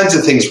 These kinds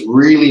of things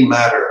really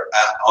matter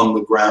on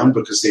the ground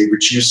because they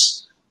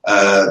reduce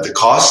the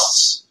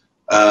costs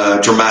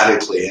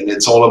dramatically, and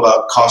it's all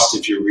about cost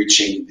if you're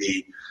reaching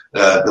the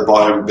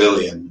bottom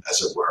billion,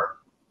 as it were.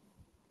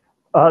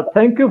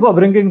 Thank you for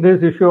bringing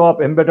this issue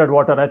of embedded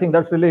water. I think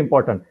that's really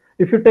important.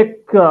 If you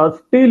take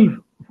steel,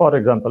 for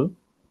example,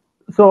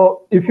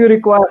 so if you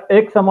require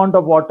X amount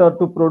of water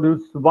to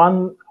produce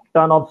 1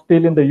 ton of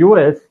steel in the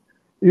US,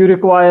 you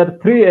require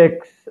 3x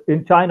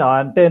in China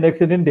and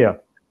 10x in India.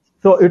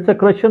 So it's a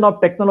question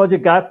of technology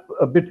gap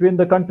between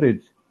the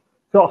countries.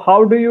 So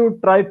how do you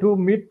try to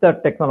meet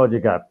that technology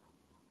gap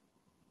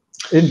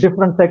in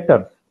different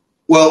sectors?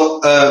 Well,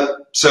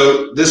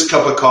 so this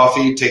cup of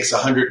coffee takes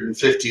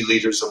 150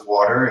 liters of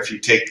water if you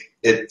take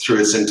it through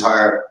its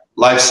entire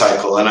life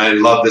cycle. And I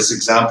love this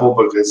example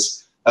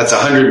because that's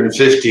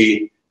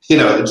 150,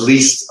 at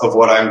least of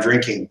what I'm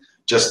drinking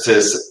just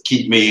to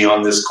keep me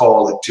on this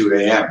call at 2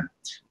 a.m.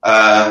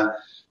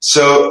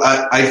 So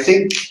I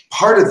think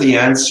part of the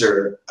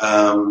answer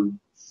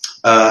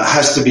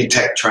has to be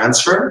tech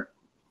transfer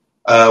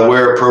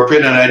where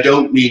appropriate. And I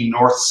don't mean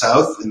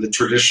north-south in the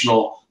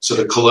traditional sort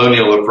of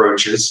colonial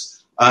approaches.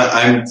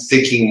 I'm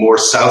thinking more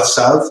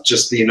south-south,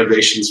 just the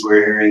innovations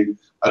we're hearing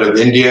out of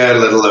India,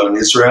 let alone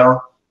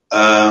Israel.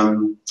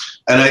 And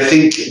I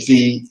think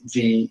the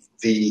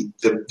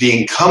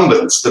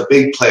incumbents, the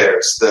big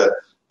players,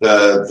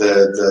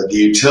 the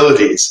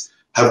utilities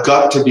have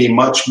got to be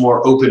much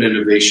more open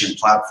innovation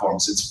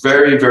platforms. It's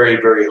very, very,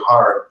 very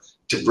hard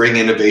to bring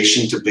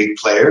innovation to big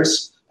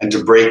players and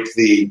to break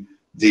the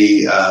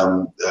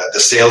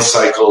sales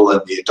cycle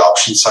and the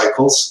adoption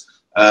cycles.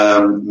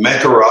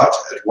 Mekarot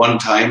at one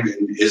time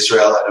in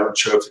Israel, I'm not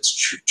sure if it's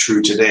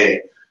true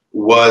today,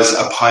 was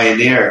a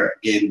pioneer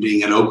in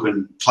being an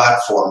open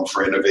platform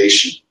for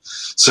innovation.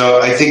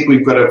 So I think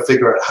we've got to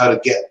figure out how to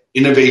get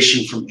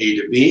innovation from A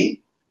to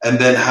B, and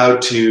then how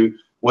to,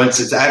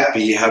 once it's at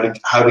B, how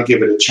to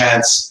give it a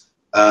chance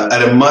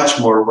at a much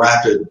more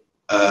rapid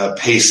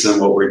pace than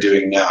what we're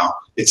doing now.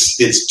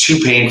 It's too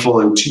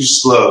painful and too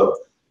slow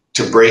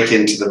to break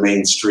into the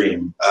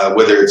mainstream,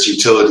 whether it's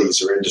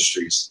utilities or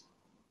industries.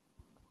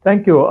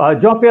 Thank you.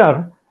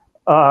 Jean-Pierre,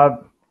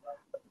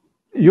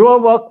 your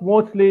work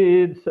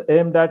mostly is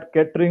aimed at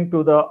catering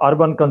to the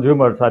urban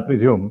consumers, I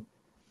presume.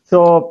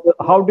 So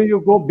how do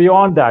you go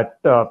beyond that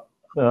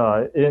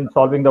in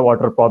solving the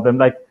water problem?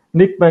 Like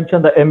Nick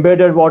mentioned, the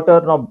embedded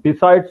water. Now,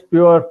 besides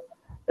pure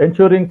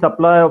ensuring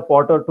supply of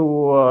water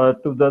to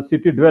the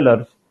city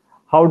dwellers,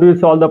 how do you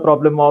solve the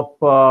problem of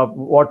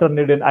water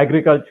need in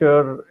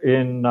agriculture,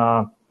 in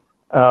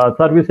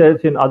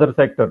services, in other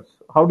sectors?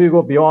 How do you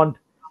go beyond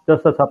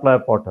just the supply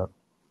of water?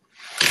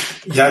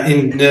 Yeah,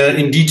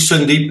 indeed,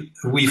 Sundeep,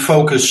 we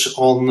focus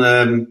on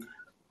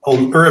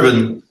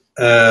urban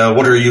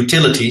water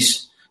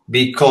utilities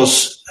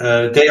because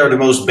they are the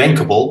most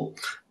bankable.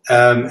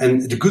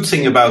 And the good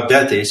thing about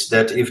that is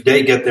that if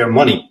they get their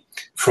money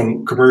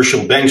from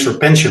commercial banks or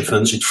pension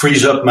funds, it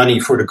frees up money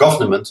for the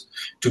government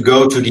to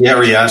go to the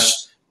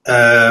areas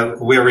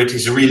where it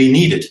is really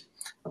needed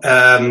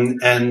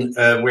and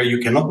where you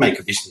cannot make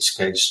a business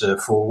case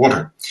for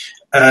water.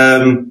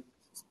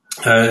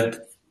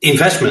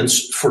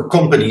 Investments for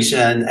companies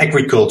and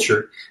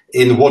agriculture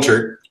in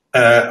water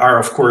are,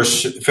 of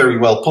course, very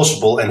well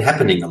possible and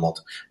happening a lot,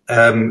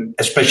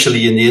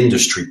 especially in the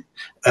industry,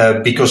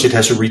 because it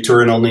has a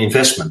return on the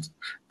investment.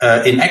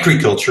 In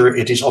agriculture,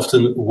 it is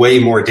often way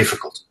more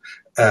difficult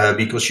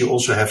because you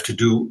also have to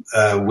do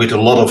with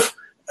a lot of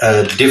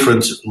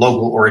different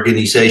local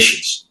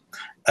organizations.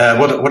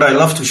 What I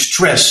love to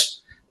stress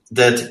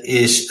that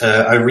is,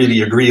 I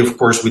really agree, of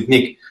course, with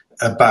Nick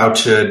about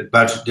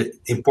the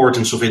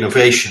importance of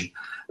innovation.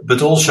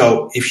 But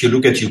also, if you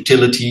look at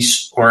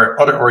utilities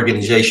or other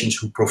organizations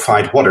who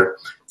provide water,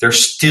 there's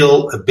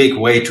still a big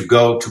way to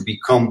go to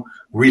become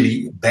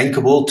really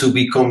bankable, to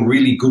become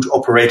really good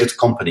operated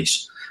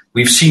companies.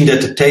 We've seen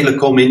that the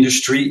telecom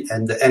industry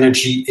and the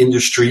energy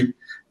industry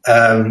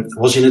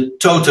was in a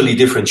totally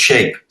different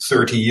shape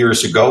 30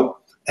 years ago,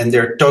 and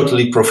they're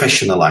totally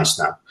professionalized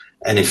now.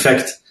 And in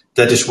fact,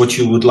 that is what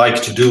you would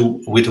like to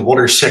do with the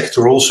water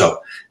sector also.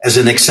 As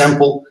an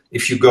example,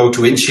 if you go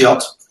to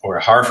INSEAD or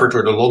Harvard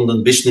or the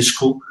London Business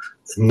School,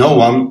 no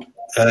one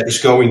is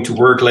going to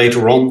work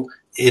later on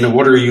in a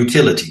water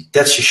utility.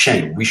 That's a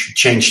shame. We should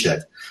change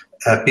that.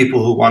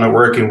 People who want to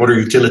work in water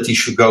utility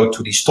should go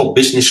to these top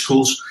business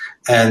schools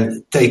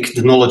and take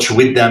the knowledge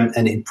with them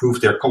and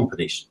improve their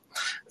companies.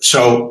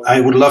 So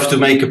I would love to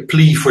make a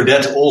plea for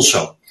that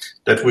also,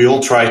 that we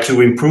all try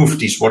to improve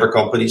these water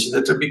companies and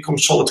that they become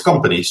solid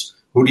companies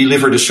who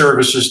deliver the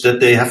services that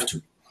they have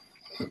to.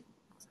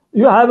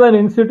 You have an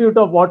Institute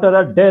of Water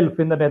at Delft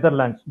in the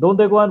Netherlands. Don't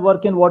they go and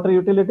work in water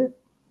utility?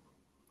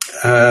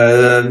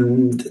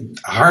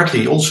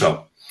 Hardly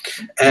also.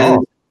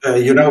 And,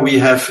 we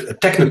have a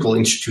technical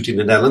institute in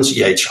the Netherlands,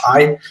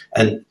 EHI,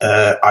 and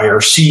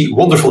IRC,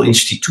 wonderful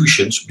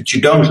institutions, but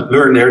you don't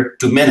learn there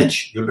to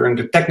manage. You learn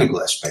the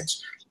technical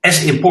aspects.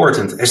 as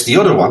important as the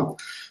other one,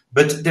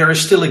 but there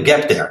is still a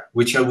gap there,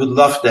 which I would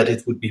love that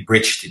it would be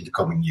bridged in the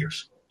coming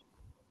years.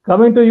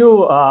 Coming to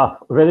you,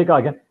 Vedika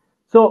again.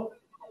 So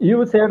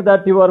you said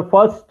that your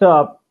first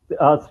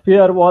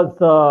sphere was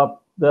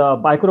the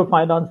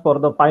microfinance for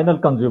the final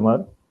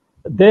consumer.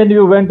 Then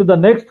you went to the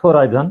next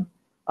horizon,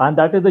 and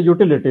that is the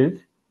utilities.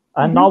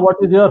 And now what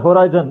is your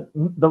horizon,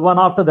 the one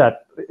after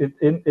that,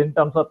 in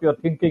terms of your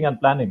thinking and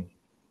planning?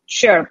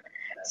 Sure.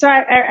 So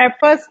I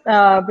first,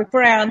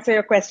 before I answer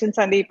your question,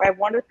 Sundeep, I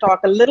want to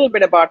talk a little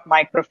bit about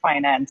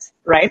microfinance,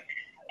 right?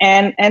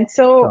 And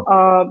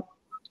so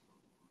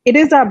it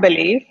is our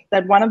belief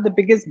that one of the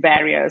biggest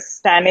barriers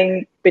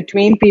standing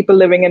between people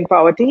living in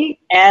poverty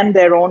and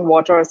their own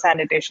water or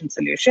sanitation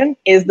solution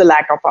is the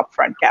lack of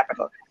upfront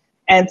capital.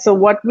 And so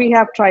what we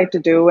have tried to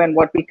do and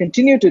what we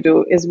continue to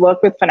do is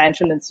work with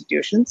financial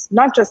institutions,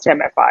 not just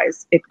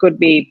MFIs. It could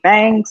be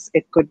banks,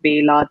 it could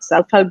be large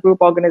self-help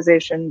group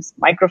organizations,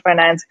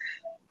 microfinance,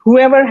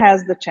 whoever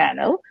has the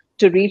channel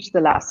to reach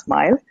the last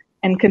mile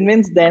and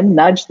convince them,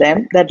 nudge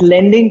them that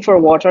lending for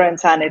water and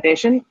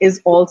sanitation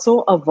is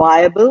also a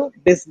viable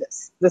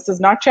business. This is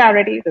not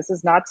charity. This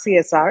is not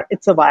CSR.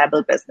 It's a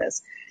viable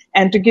business.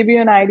 And to give you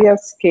an idea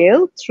of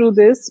scale, through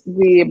this,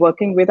 we're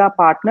working with our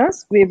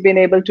partners. We've been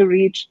able to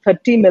reach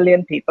 30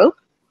 million people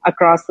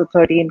across the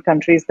 13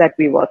 countries that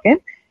we work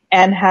in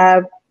and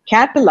have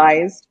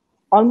catalyzed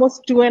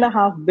almost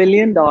 $2.5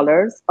 billion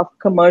of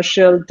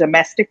commercial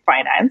domestic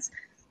finance,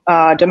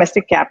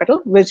 domestic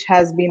capital, which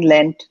has been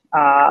lent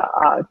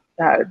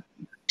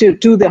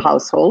to the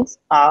households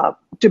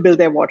to build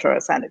their water or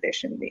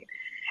sanitation need.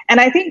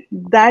 And I think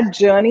that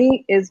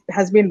journey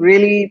has been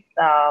really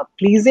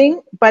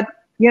pleasing, but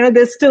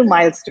there's still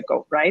miles to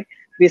go, right?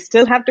 We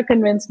still have to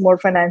convince more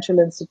financial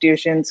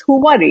institutions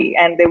who worry,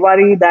 and they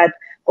worry that,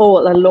 a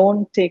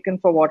loan taken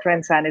for water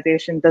and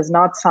sanitation does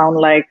not sound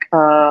like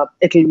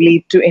it'll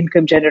lead to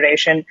income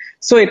generation,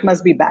 so it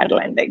must be bad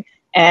lending,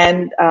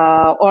 and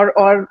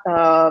or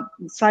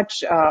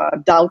such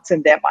doubts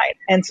in their mind.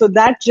 And so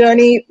that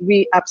journey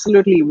we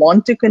absolutely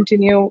want to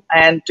continue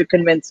and to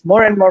convince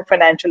more and more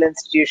financial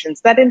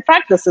institutions that in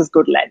fact this is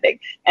good lending.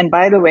 And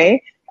by the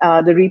way,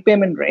 the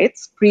repayment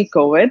rates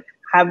pre-COVID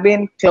have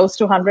been close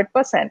to 100%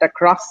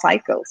 across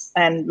cycles,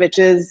 and which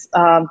is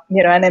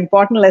an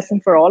important lesson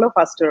for all of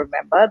us to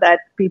remember, that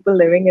people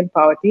living in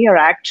poverty are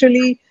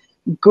actually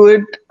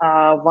good,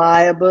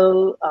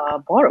 viable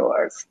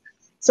borrowers.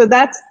 So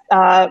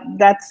I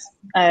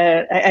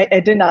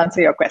didn't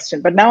answer your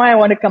question, but now I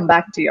want to come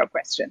back to your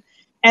question.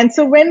 And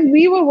so when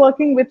we were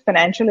working with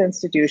financial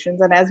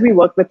institutions, and as we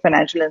work with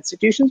financial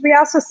institutions, we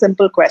asked a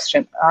simple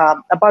question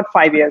about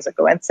 5 years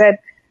ago and said,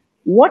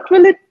 what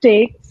will it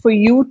take for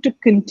you to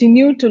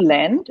continue to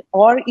lend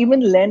or even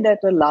lend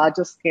at a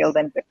larger scale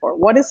than before?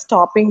 What is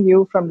stopping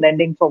you from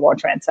lending for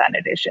water and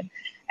sanitation?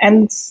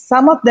 And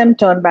some of them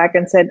turned back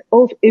and said,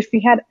 if we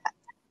had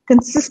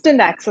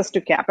consistent access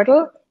to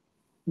capital,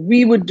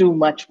 we would do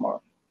much more.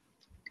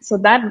 So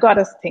that got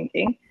us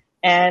thinking,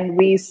 and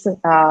we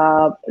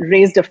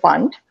raised a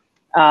fund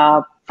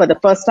for the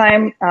first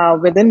time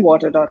within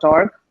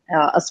water.org,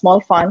 a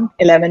small fund,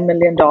 $11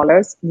 million,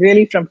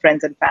 really from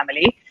friends and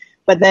family.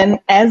 But then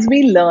as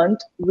we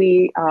learned,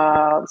 we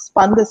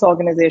spun this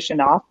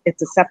organization off.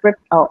 It's a separate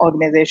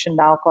organization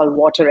now called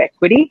Water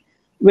Equity,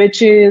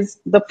 which is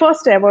the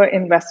first ever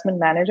investment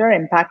manager,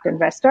 impact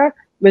investor,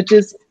 which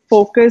is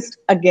focused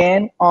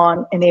again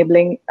on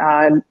enabling,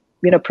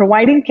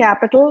 providing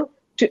capital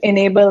to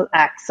enable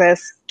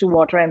access to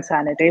water and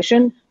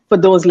sanitation for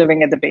those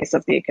living at the base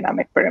of the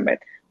economic pyramid.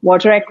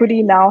 Water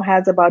Equity now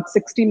has about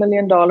 $60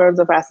 million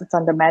of assets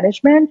under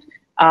management.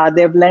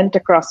 They've lent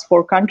across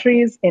 4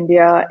 countries,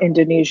 India,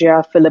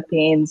 Indonesia,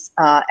 Philippines,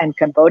 and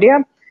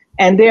Cambodia.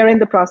 And they are in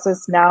the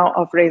process now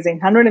of raising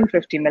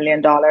 $150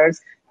 million,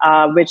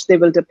 which they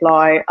will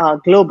deploy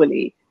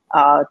globally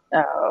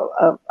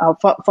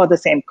for the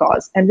same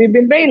cause. And we've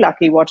been very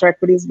lucky. Water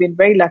Equity has been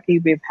very lucky.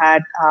 We've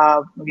had,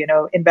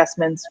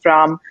 investments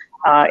from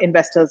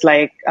investors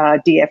like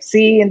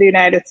DFC in the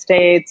United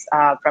States,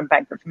 from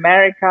Bank of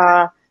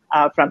America,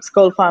 from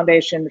Skoll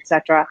Foundation,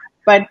 etc.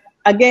 But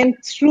again,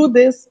 through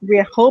this, we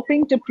are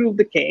hoping to prove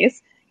the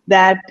case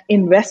that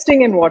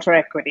investing in water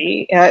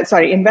equity,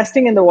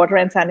 investing in the water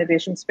and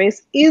sanitation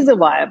space is a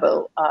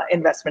viable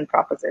investment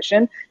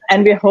proposition.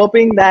 And we're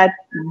hoping that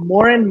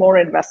more and more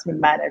investment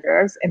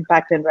managers,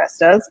 impact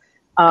investors,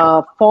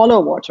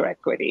 follow water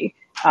equity.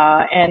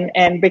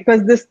 And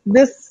because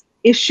this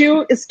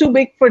issue is too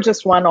big for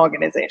just one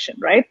organization,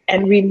 right?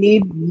 And we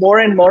need more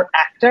and more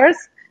actors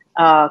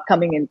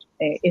coming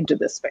into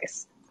this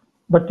space.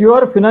 But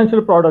your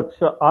financial products,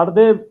 are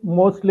they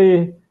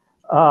mostly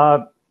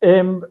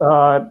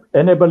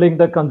enabling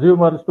the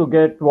consumers to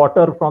get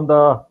water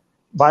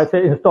by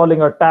say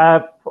installing a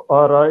tap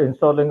or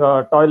installing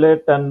a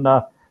toilet and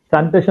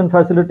sanitation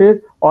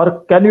facilities?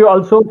 Or can you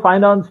also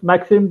finance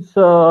Maxim's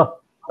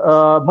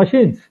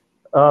machines?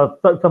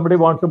 Somebody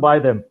wants to buy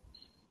them.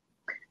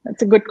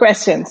 That's a good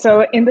question.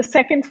 So in the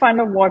second fund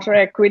of Water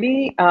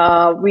Equity,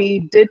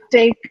 we did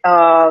take,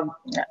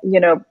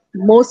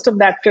 most of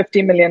that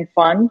 50 million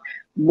fund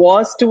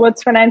was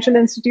towards financial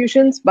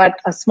institutions, but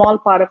a small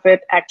part of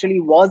it actually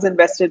was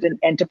invested in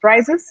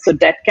enterprises, so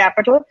debt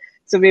capital.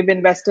 So we've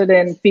invested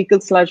in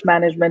fecal sludge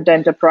management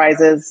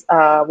enterprises.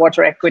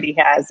 Water Equity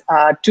has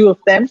 2 of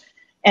them.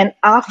 And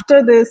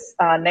after this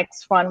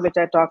next fund, which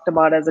I talked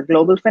about as a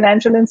global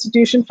financial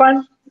institution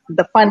fund,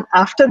 the fund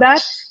after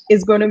that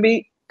is going to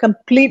be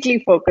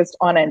completely focused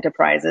on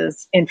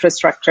enterprises,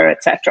 infrastructure,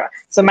 etc.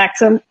 So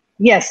Maxim,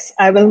 yes,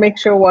 I will make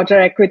sure Water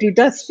Equity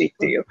does speak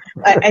to you.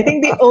 I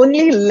think the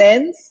only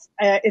lens,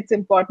 it's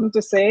important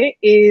to say,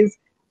 is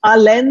our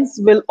lens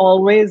will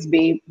always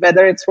be,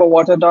 whether it's for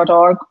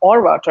water.org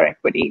or Water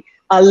Equity,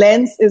 our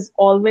lens is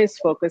always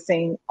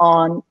focusing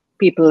on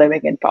people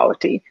living in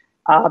poverty,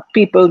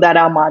 people that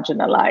are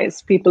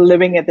marginalized, people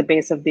living at the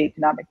base of the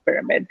economic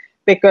pyramid,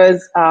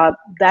 because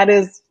that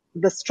is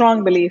the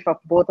strong belief of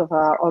both of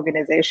our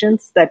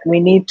organizations, that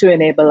we need to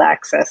enable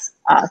access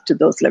to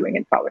those living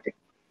in poverty.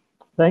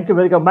 Thank you,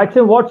 Vedika.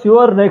 Maxim, what's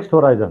your next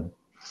horizon?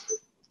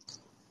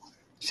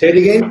 Say it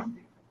again.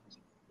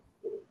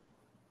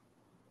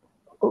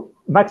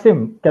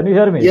 Maxim, can you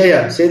hear me?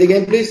 Yeah. Say it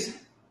again, please.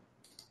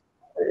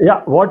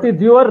 Yeah. What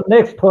is your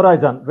next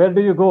horizon? Where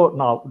do you go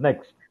now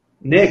next?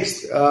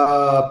 Next, we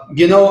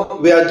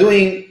are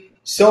doing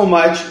so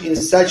much in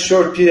such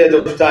short period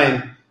of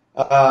time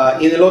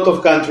in a lot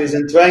of countries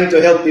and trying to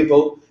help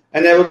people.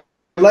 And I would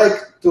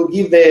like to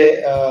give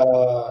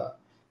the,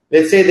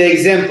 let's say, the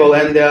example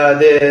and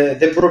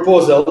the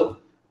proposal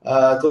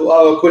to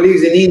our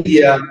colleagues in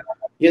India.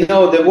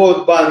 The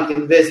World Bank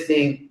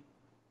investing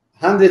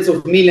hundreds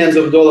of millions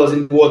of dollars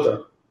in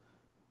water.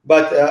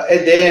 But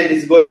at the end,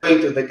 it's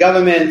going to the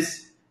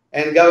governments,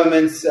 and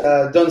governments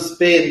don't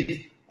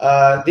spend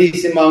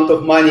this amount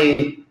of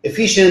money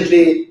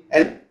efficiently,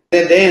 and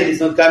at the end, it's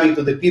not coming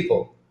to the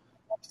people.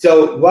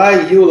 So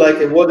why you,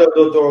 like a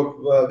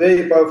Water.org,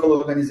 very powerful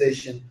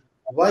organization,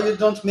 why you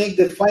don't make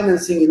the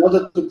financing in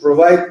order to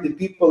provide the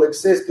people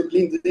access to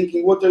clean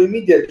drinking water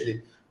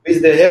immediately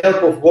with the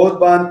help of World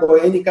Bank or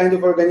any kind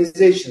of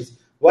organizations?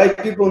 Why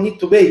people need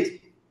to wait?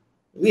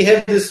 We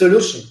have the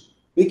solution.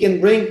 We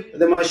can bring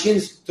the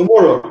machines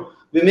tomorrow.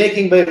 We are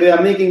making, by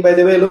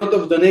the way, a lot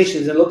of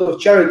donations and a lot of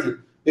charity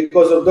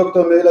because of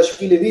Dr.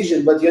 Melashvili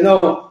vision. But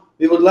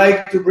we would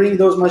like to bring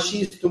those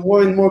machines to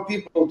more and more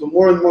people, to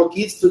more and more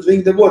kids to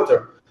drink the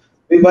water.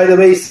 We, by the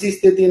way,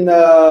 assisted in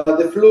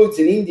the floods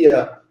in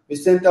India. We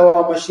sent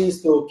our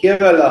machines to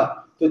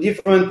Kerala, to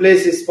different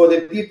places for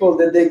the people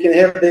that they can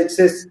have the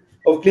access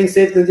of clean,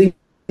 safe drinking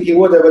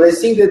water. But I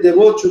think that the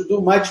world should do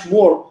much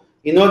more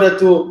in order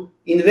to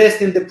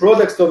invest in the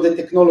products of the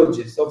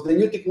technologies, of the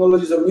new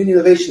technologies, of new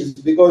innovations,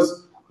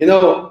 because,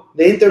 the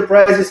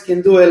enterprises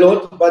can do a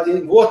lot, but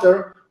in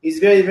water is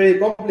very, very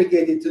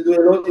complicated to do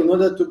a lot in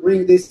order to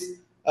bring this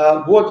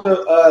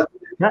water.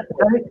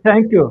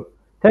 Thank you.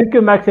 Thank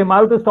you, Maxim. I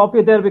have to stop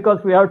you there because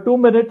we have 2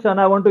 minutes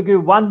and I want to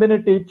give 1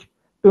 minute each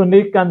to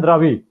Nick and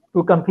Ravi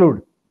to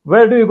conclude.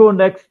 Where do you go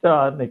next,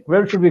 Nick?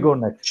 Where should we go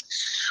next?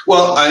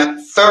 Well, I'm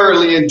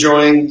thoroughly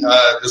enjoying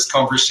this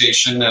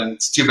conversation, and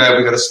it's too bad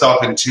we got to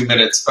stop in 2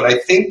 minutes. But I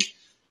think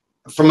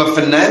from a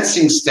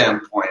financing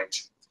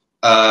standpoint,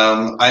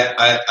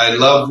 I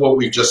love what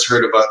we've just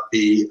heard about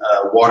the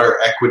water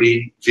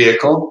equity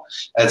vehicle.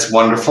 That's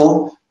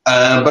wonderful.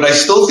 But I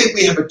still think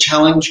we have a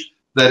challenge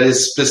that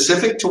is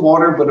specific to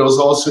water, but it was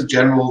also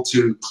general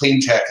to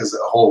clean tech as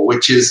a whole,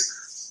 which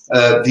is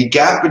the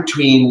gap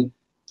between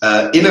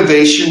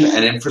innovation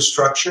and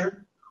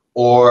infrastructure,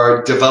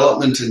 or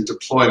development and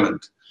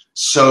deployment.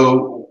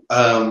 So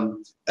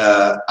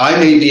I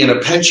may be in a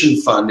pension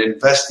fund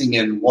investing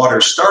in water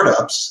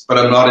startups, but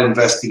I'm not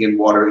investing in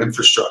water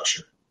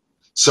infrastructure.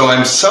 So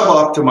I'm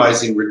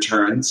sub-optimizing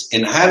returns,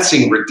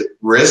 enhancing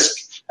risk,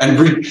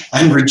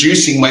 and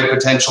reducing my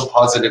potential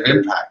positive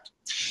impact.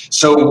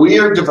 So we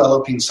are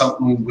developing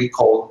something we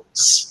call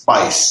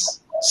SPICE,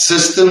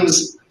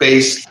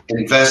 Systems-Based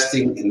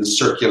Investing in the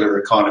Circular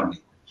Economy.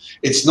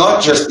 It's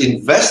not just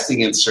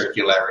investing in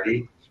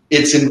circularity,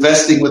 it's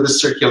investing with a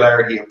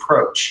circularity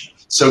approach.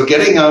 So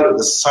getting out of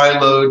the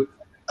siloed,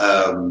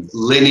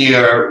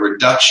 linear,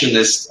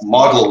 reductionist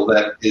model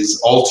that is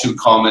all too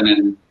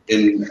common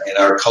in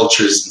our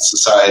cultures and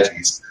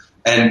societies,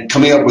 and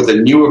coming up with a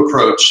new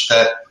approach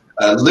that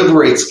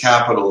liberates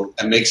capital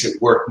and makes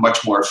it work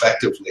much more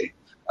effectively,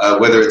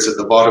 whether it's at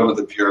the bottom of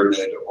the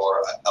pyramid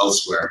or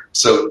elsewhere.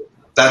 So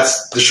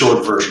that's the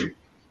short version.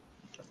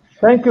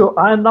 Thank you.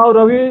 And now,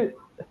 Ravi.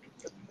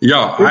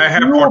 Yeah, I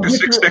have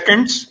 46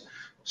 seconds.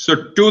 So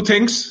 2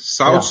 things,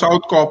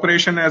 South-South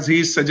cooperation, as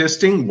he's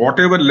suggesting,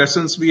 whatever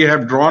lessons we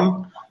have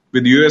drawn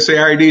with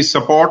USAID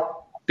support,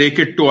 take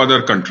it to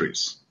other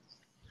countries.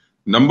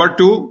 Number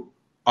 2,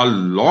 a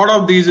lot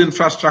of these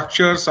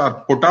infrastructures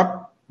are put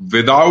up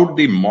without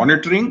the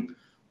monitoring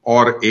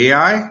or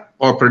AI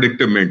or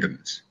predictive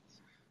maintenance.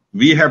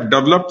 We have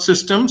developed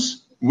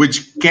systems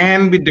which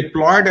can be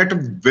deployed at a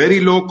very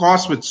low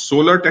cost with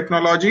solar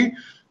technology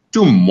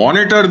to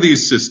monitor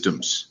these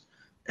systems.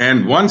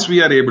 And once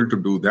we are able to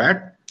do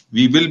that,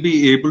 we will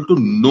be able to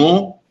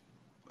know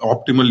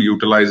optimal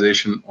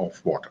utilization of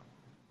water.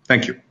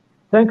 Thank you.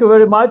 Thank you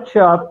very much.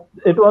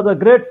 It was a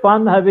great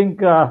fun having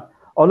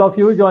all of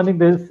you joining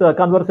this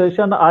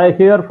conversation. I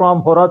hear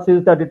from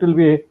Horasis that it will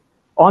be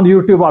on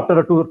YouTube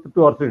after 2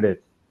 or 3 days.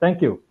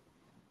 Thank you.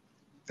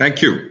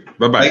 Thank you.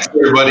 Bye-bye. Thanks,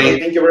 everybody.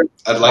 Thank you very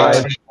much. I'd like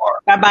to see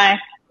more. Bye-bye.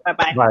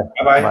 Bye-bye. Bye.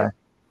 Bye-bye. Bye.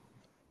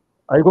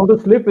 Are you going to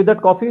sleep with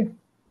that coffee?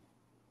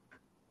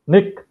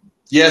 Nick,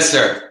 Yes,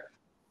 sir.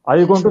 are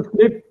you going to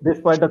sleep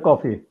despite the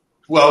coffee?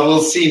 Well,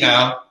 we'll see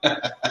now.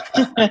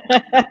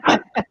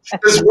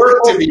 There's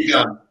work to be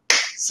done.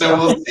 So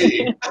we'll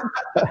see.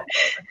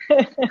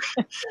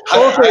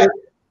 Okay.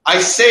 I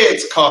say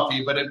it's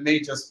coffee, but it may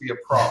just be a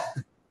prop.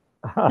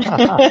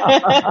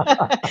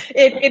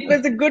 It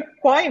was a good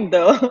point,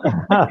 though.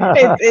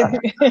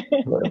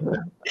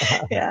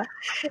 Yeah.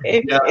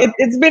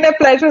 It's been a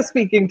pleasure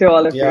speaking to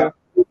all of you.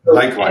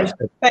 Likewise.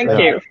 Thank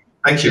you.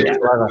 Thank you. Yeah.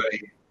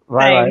 Everybody.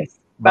 Bye. Thanks.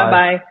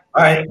 Bye-bye.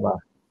 Bye. Bye.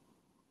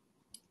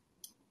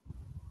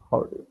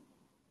 How do you-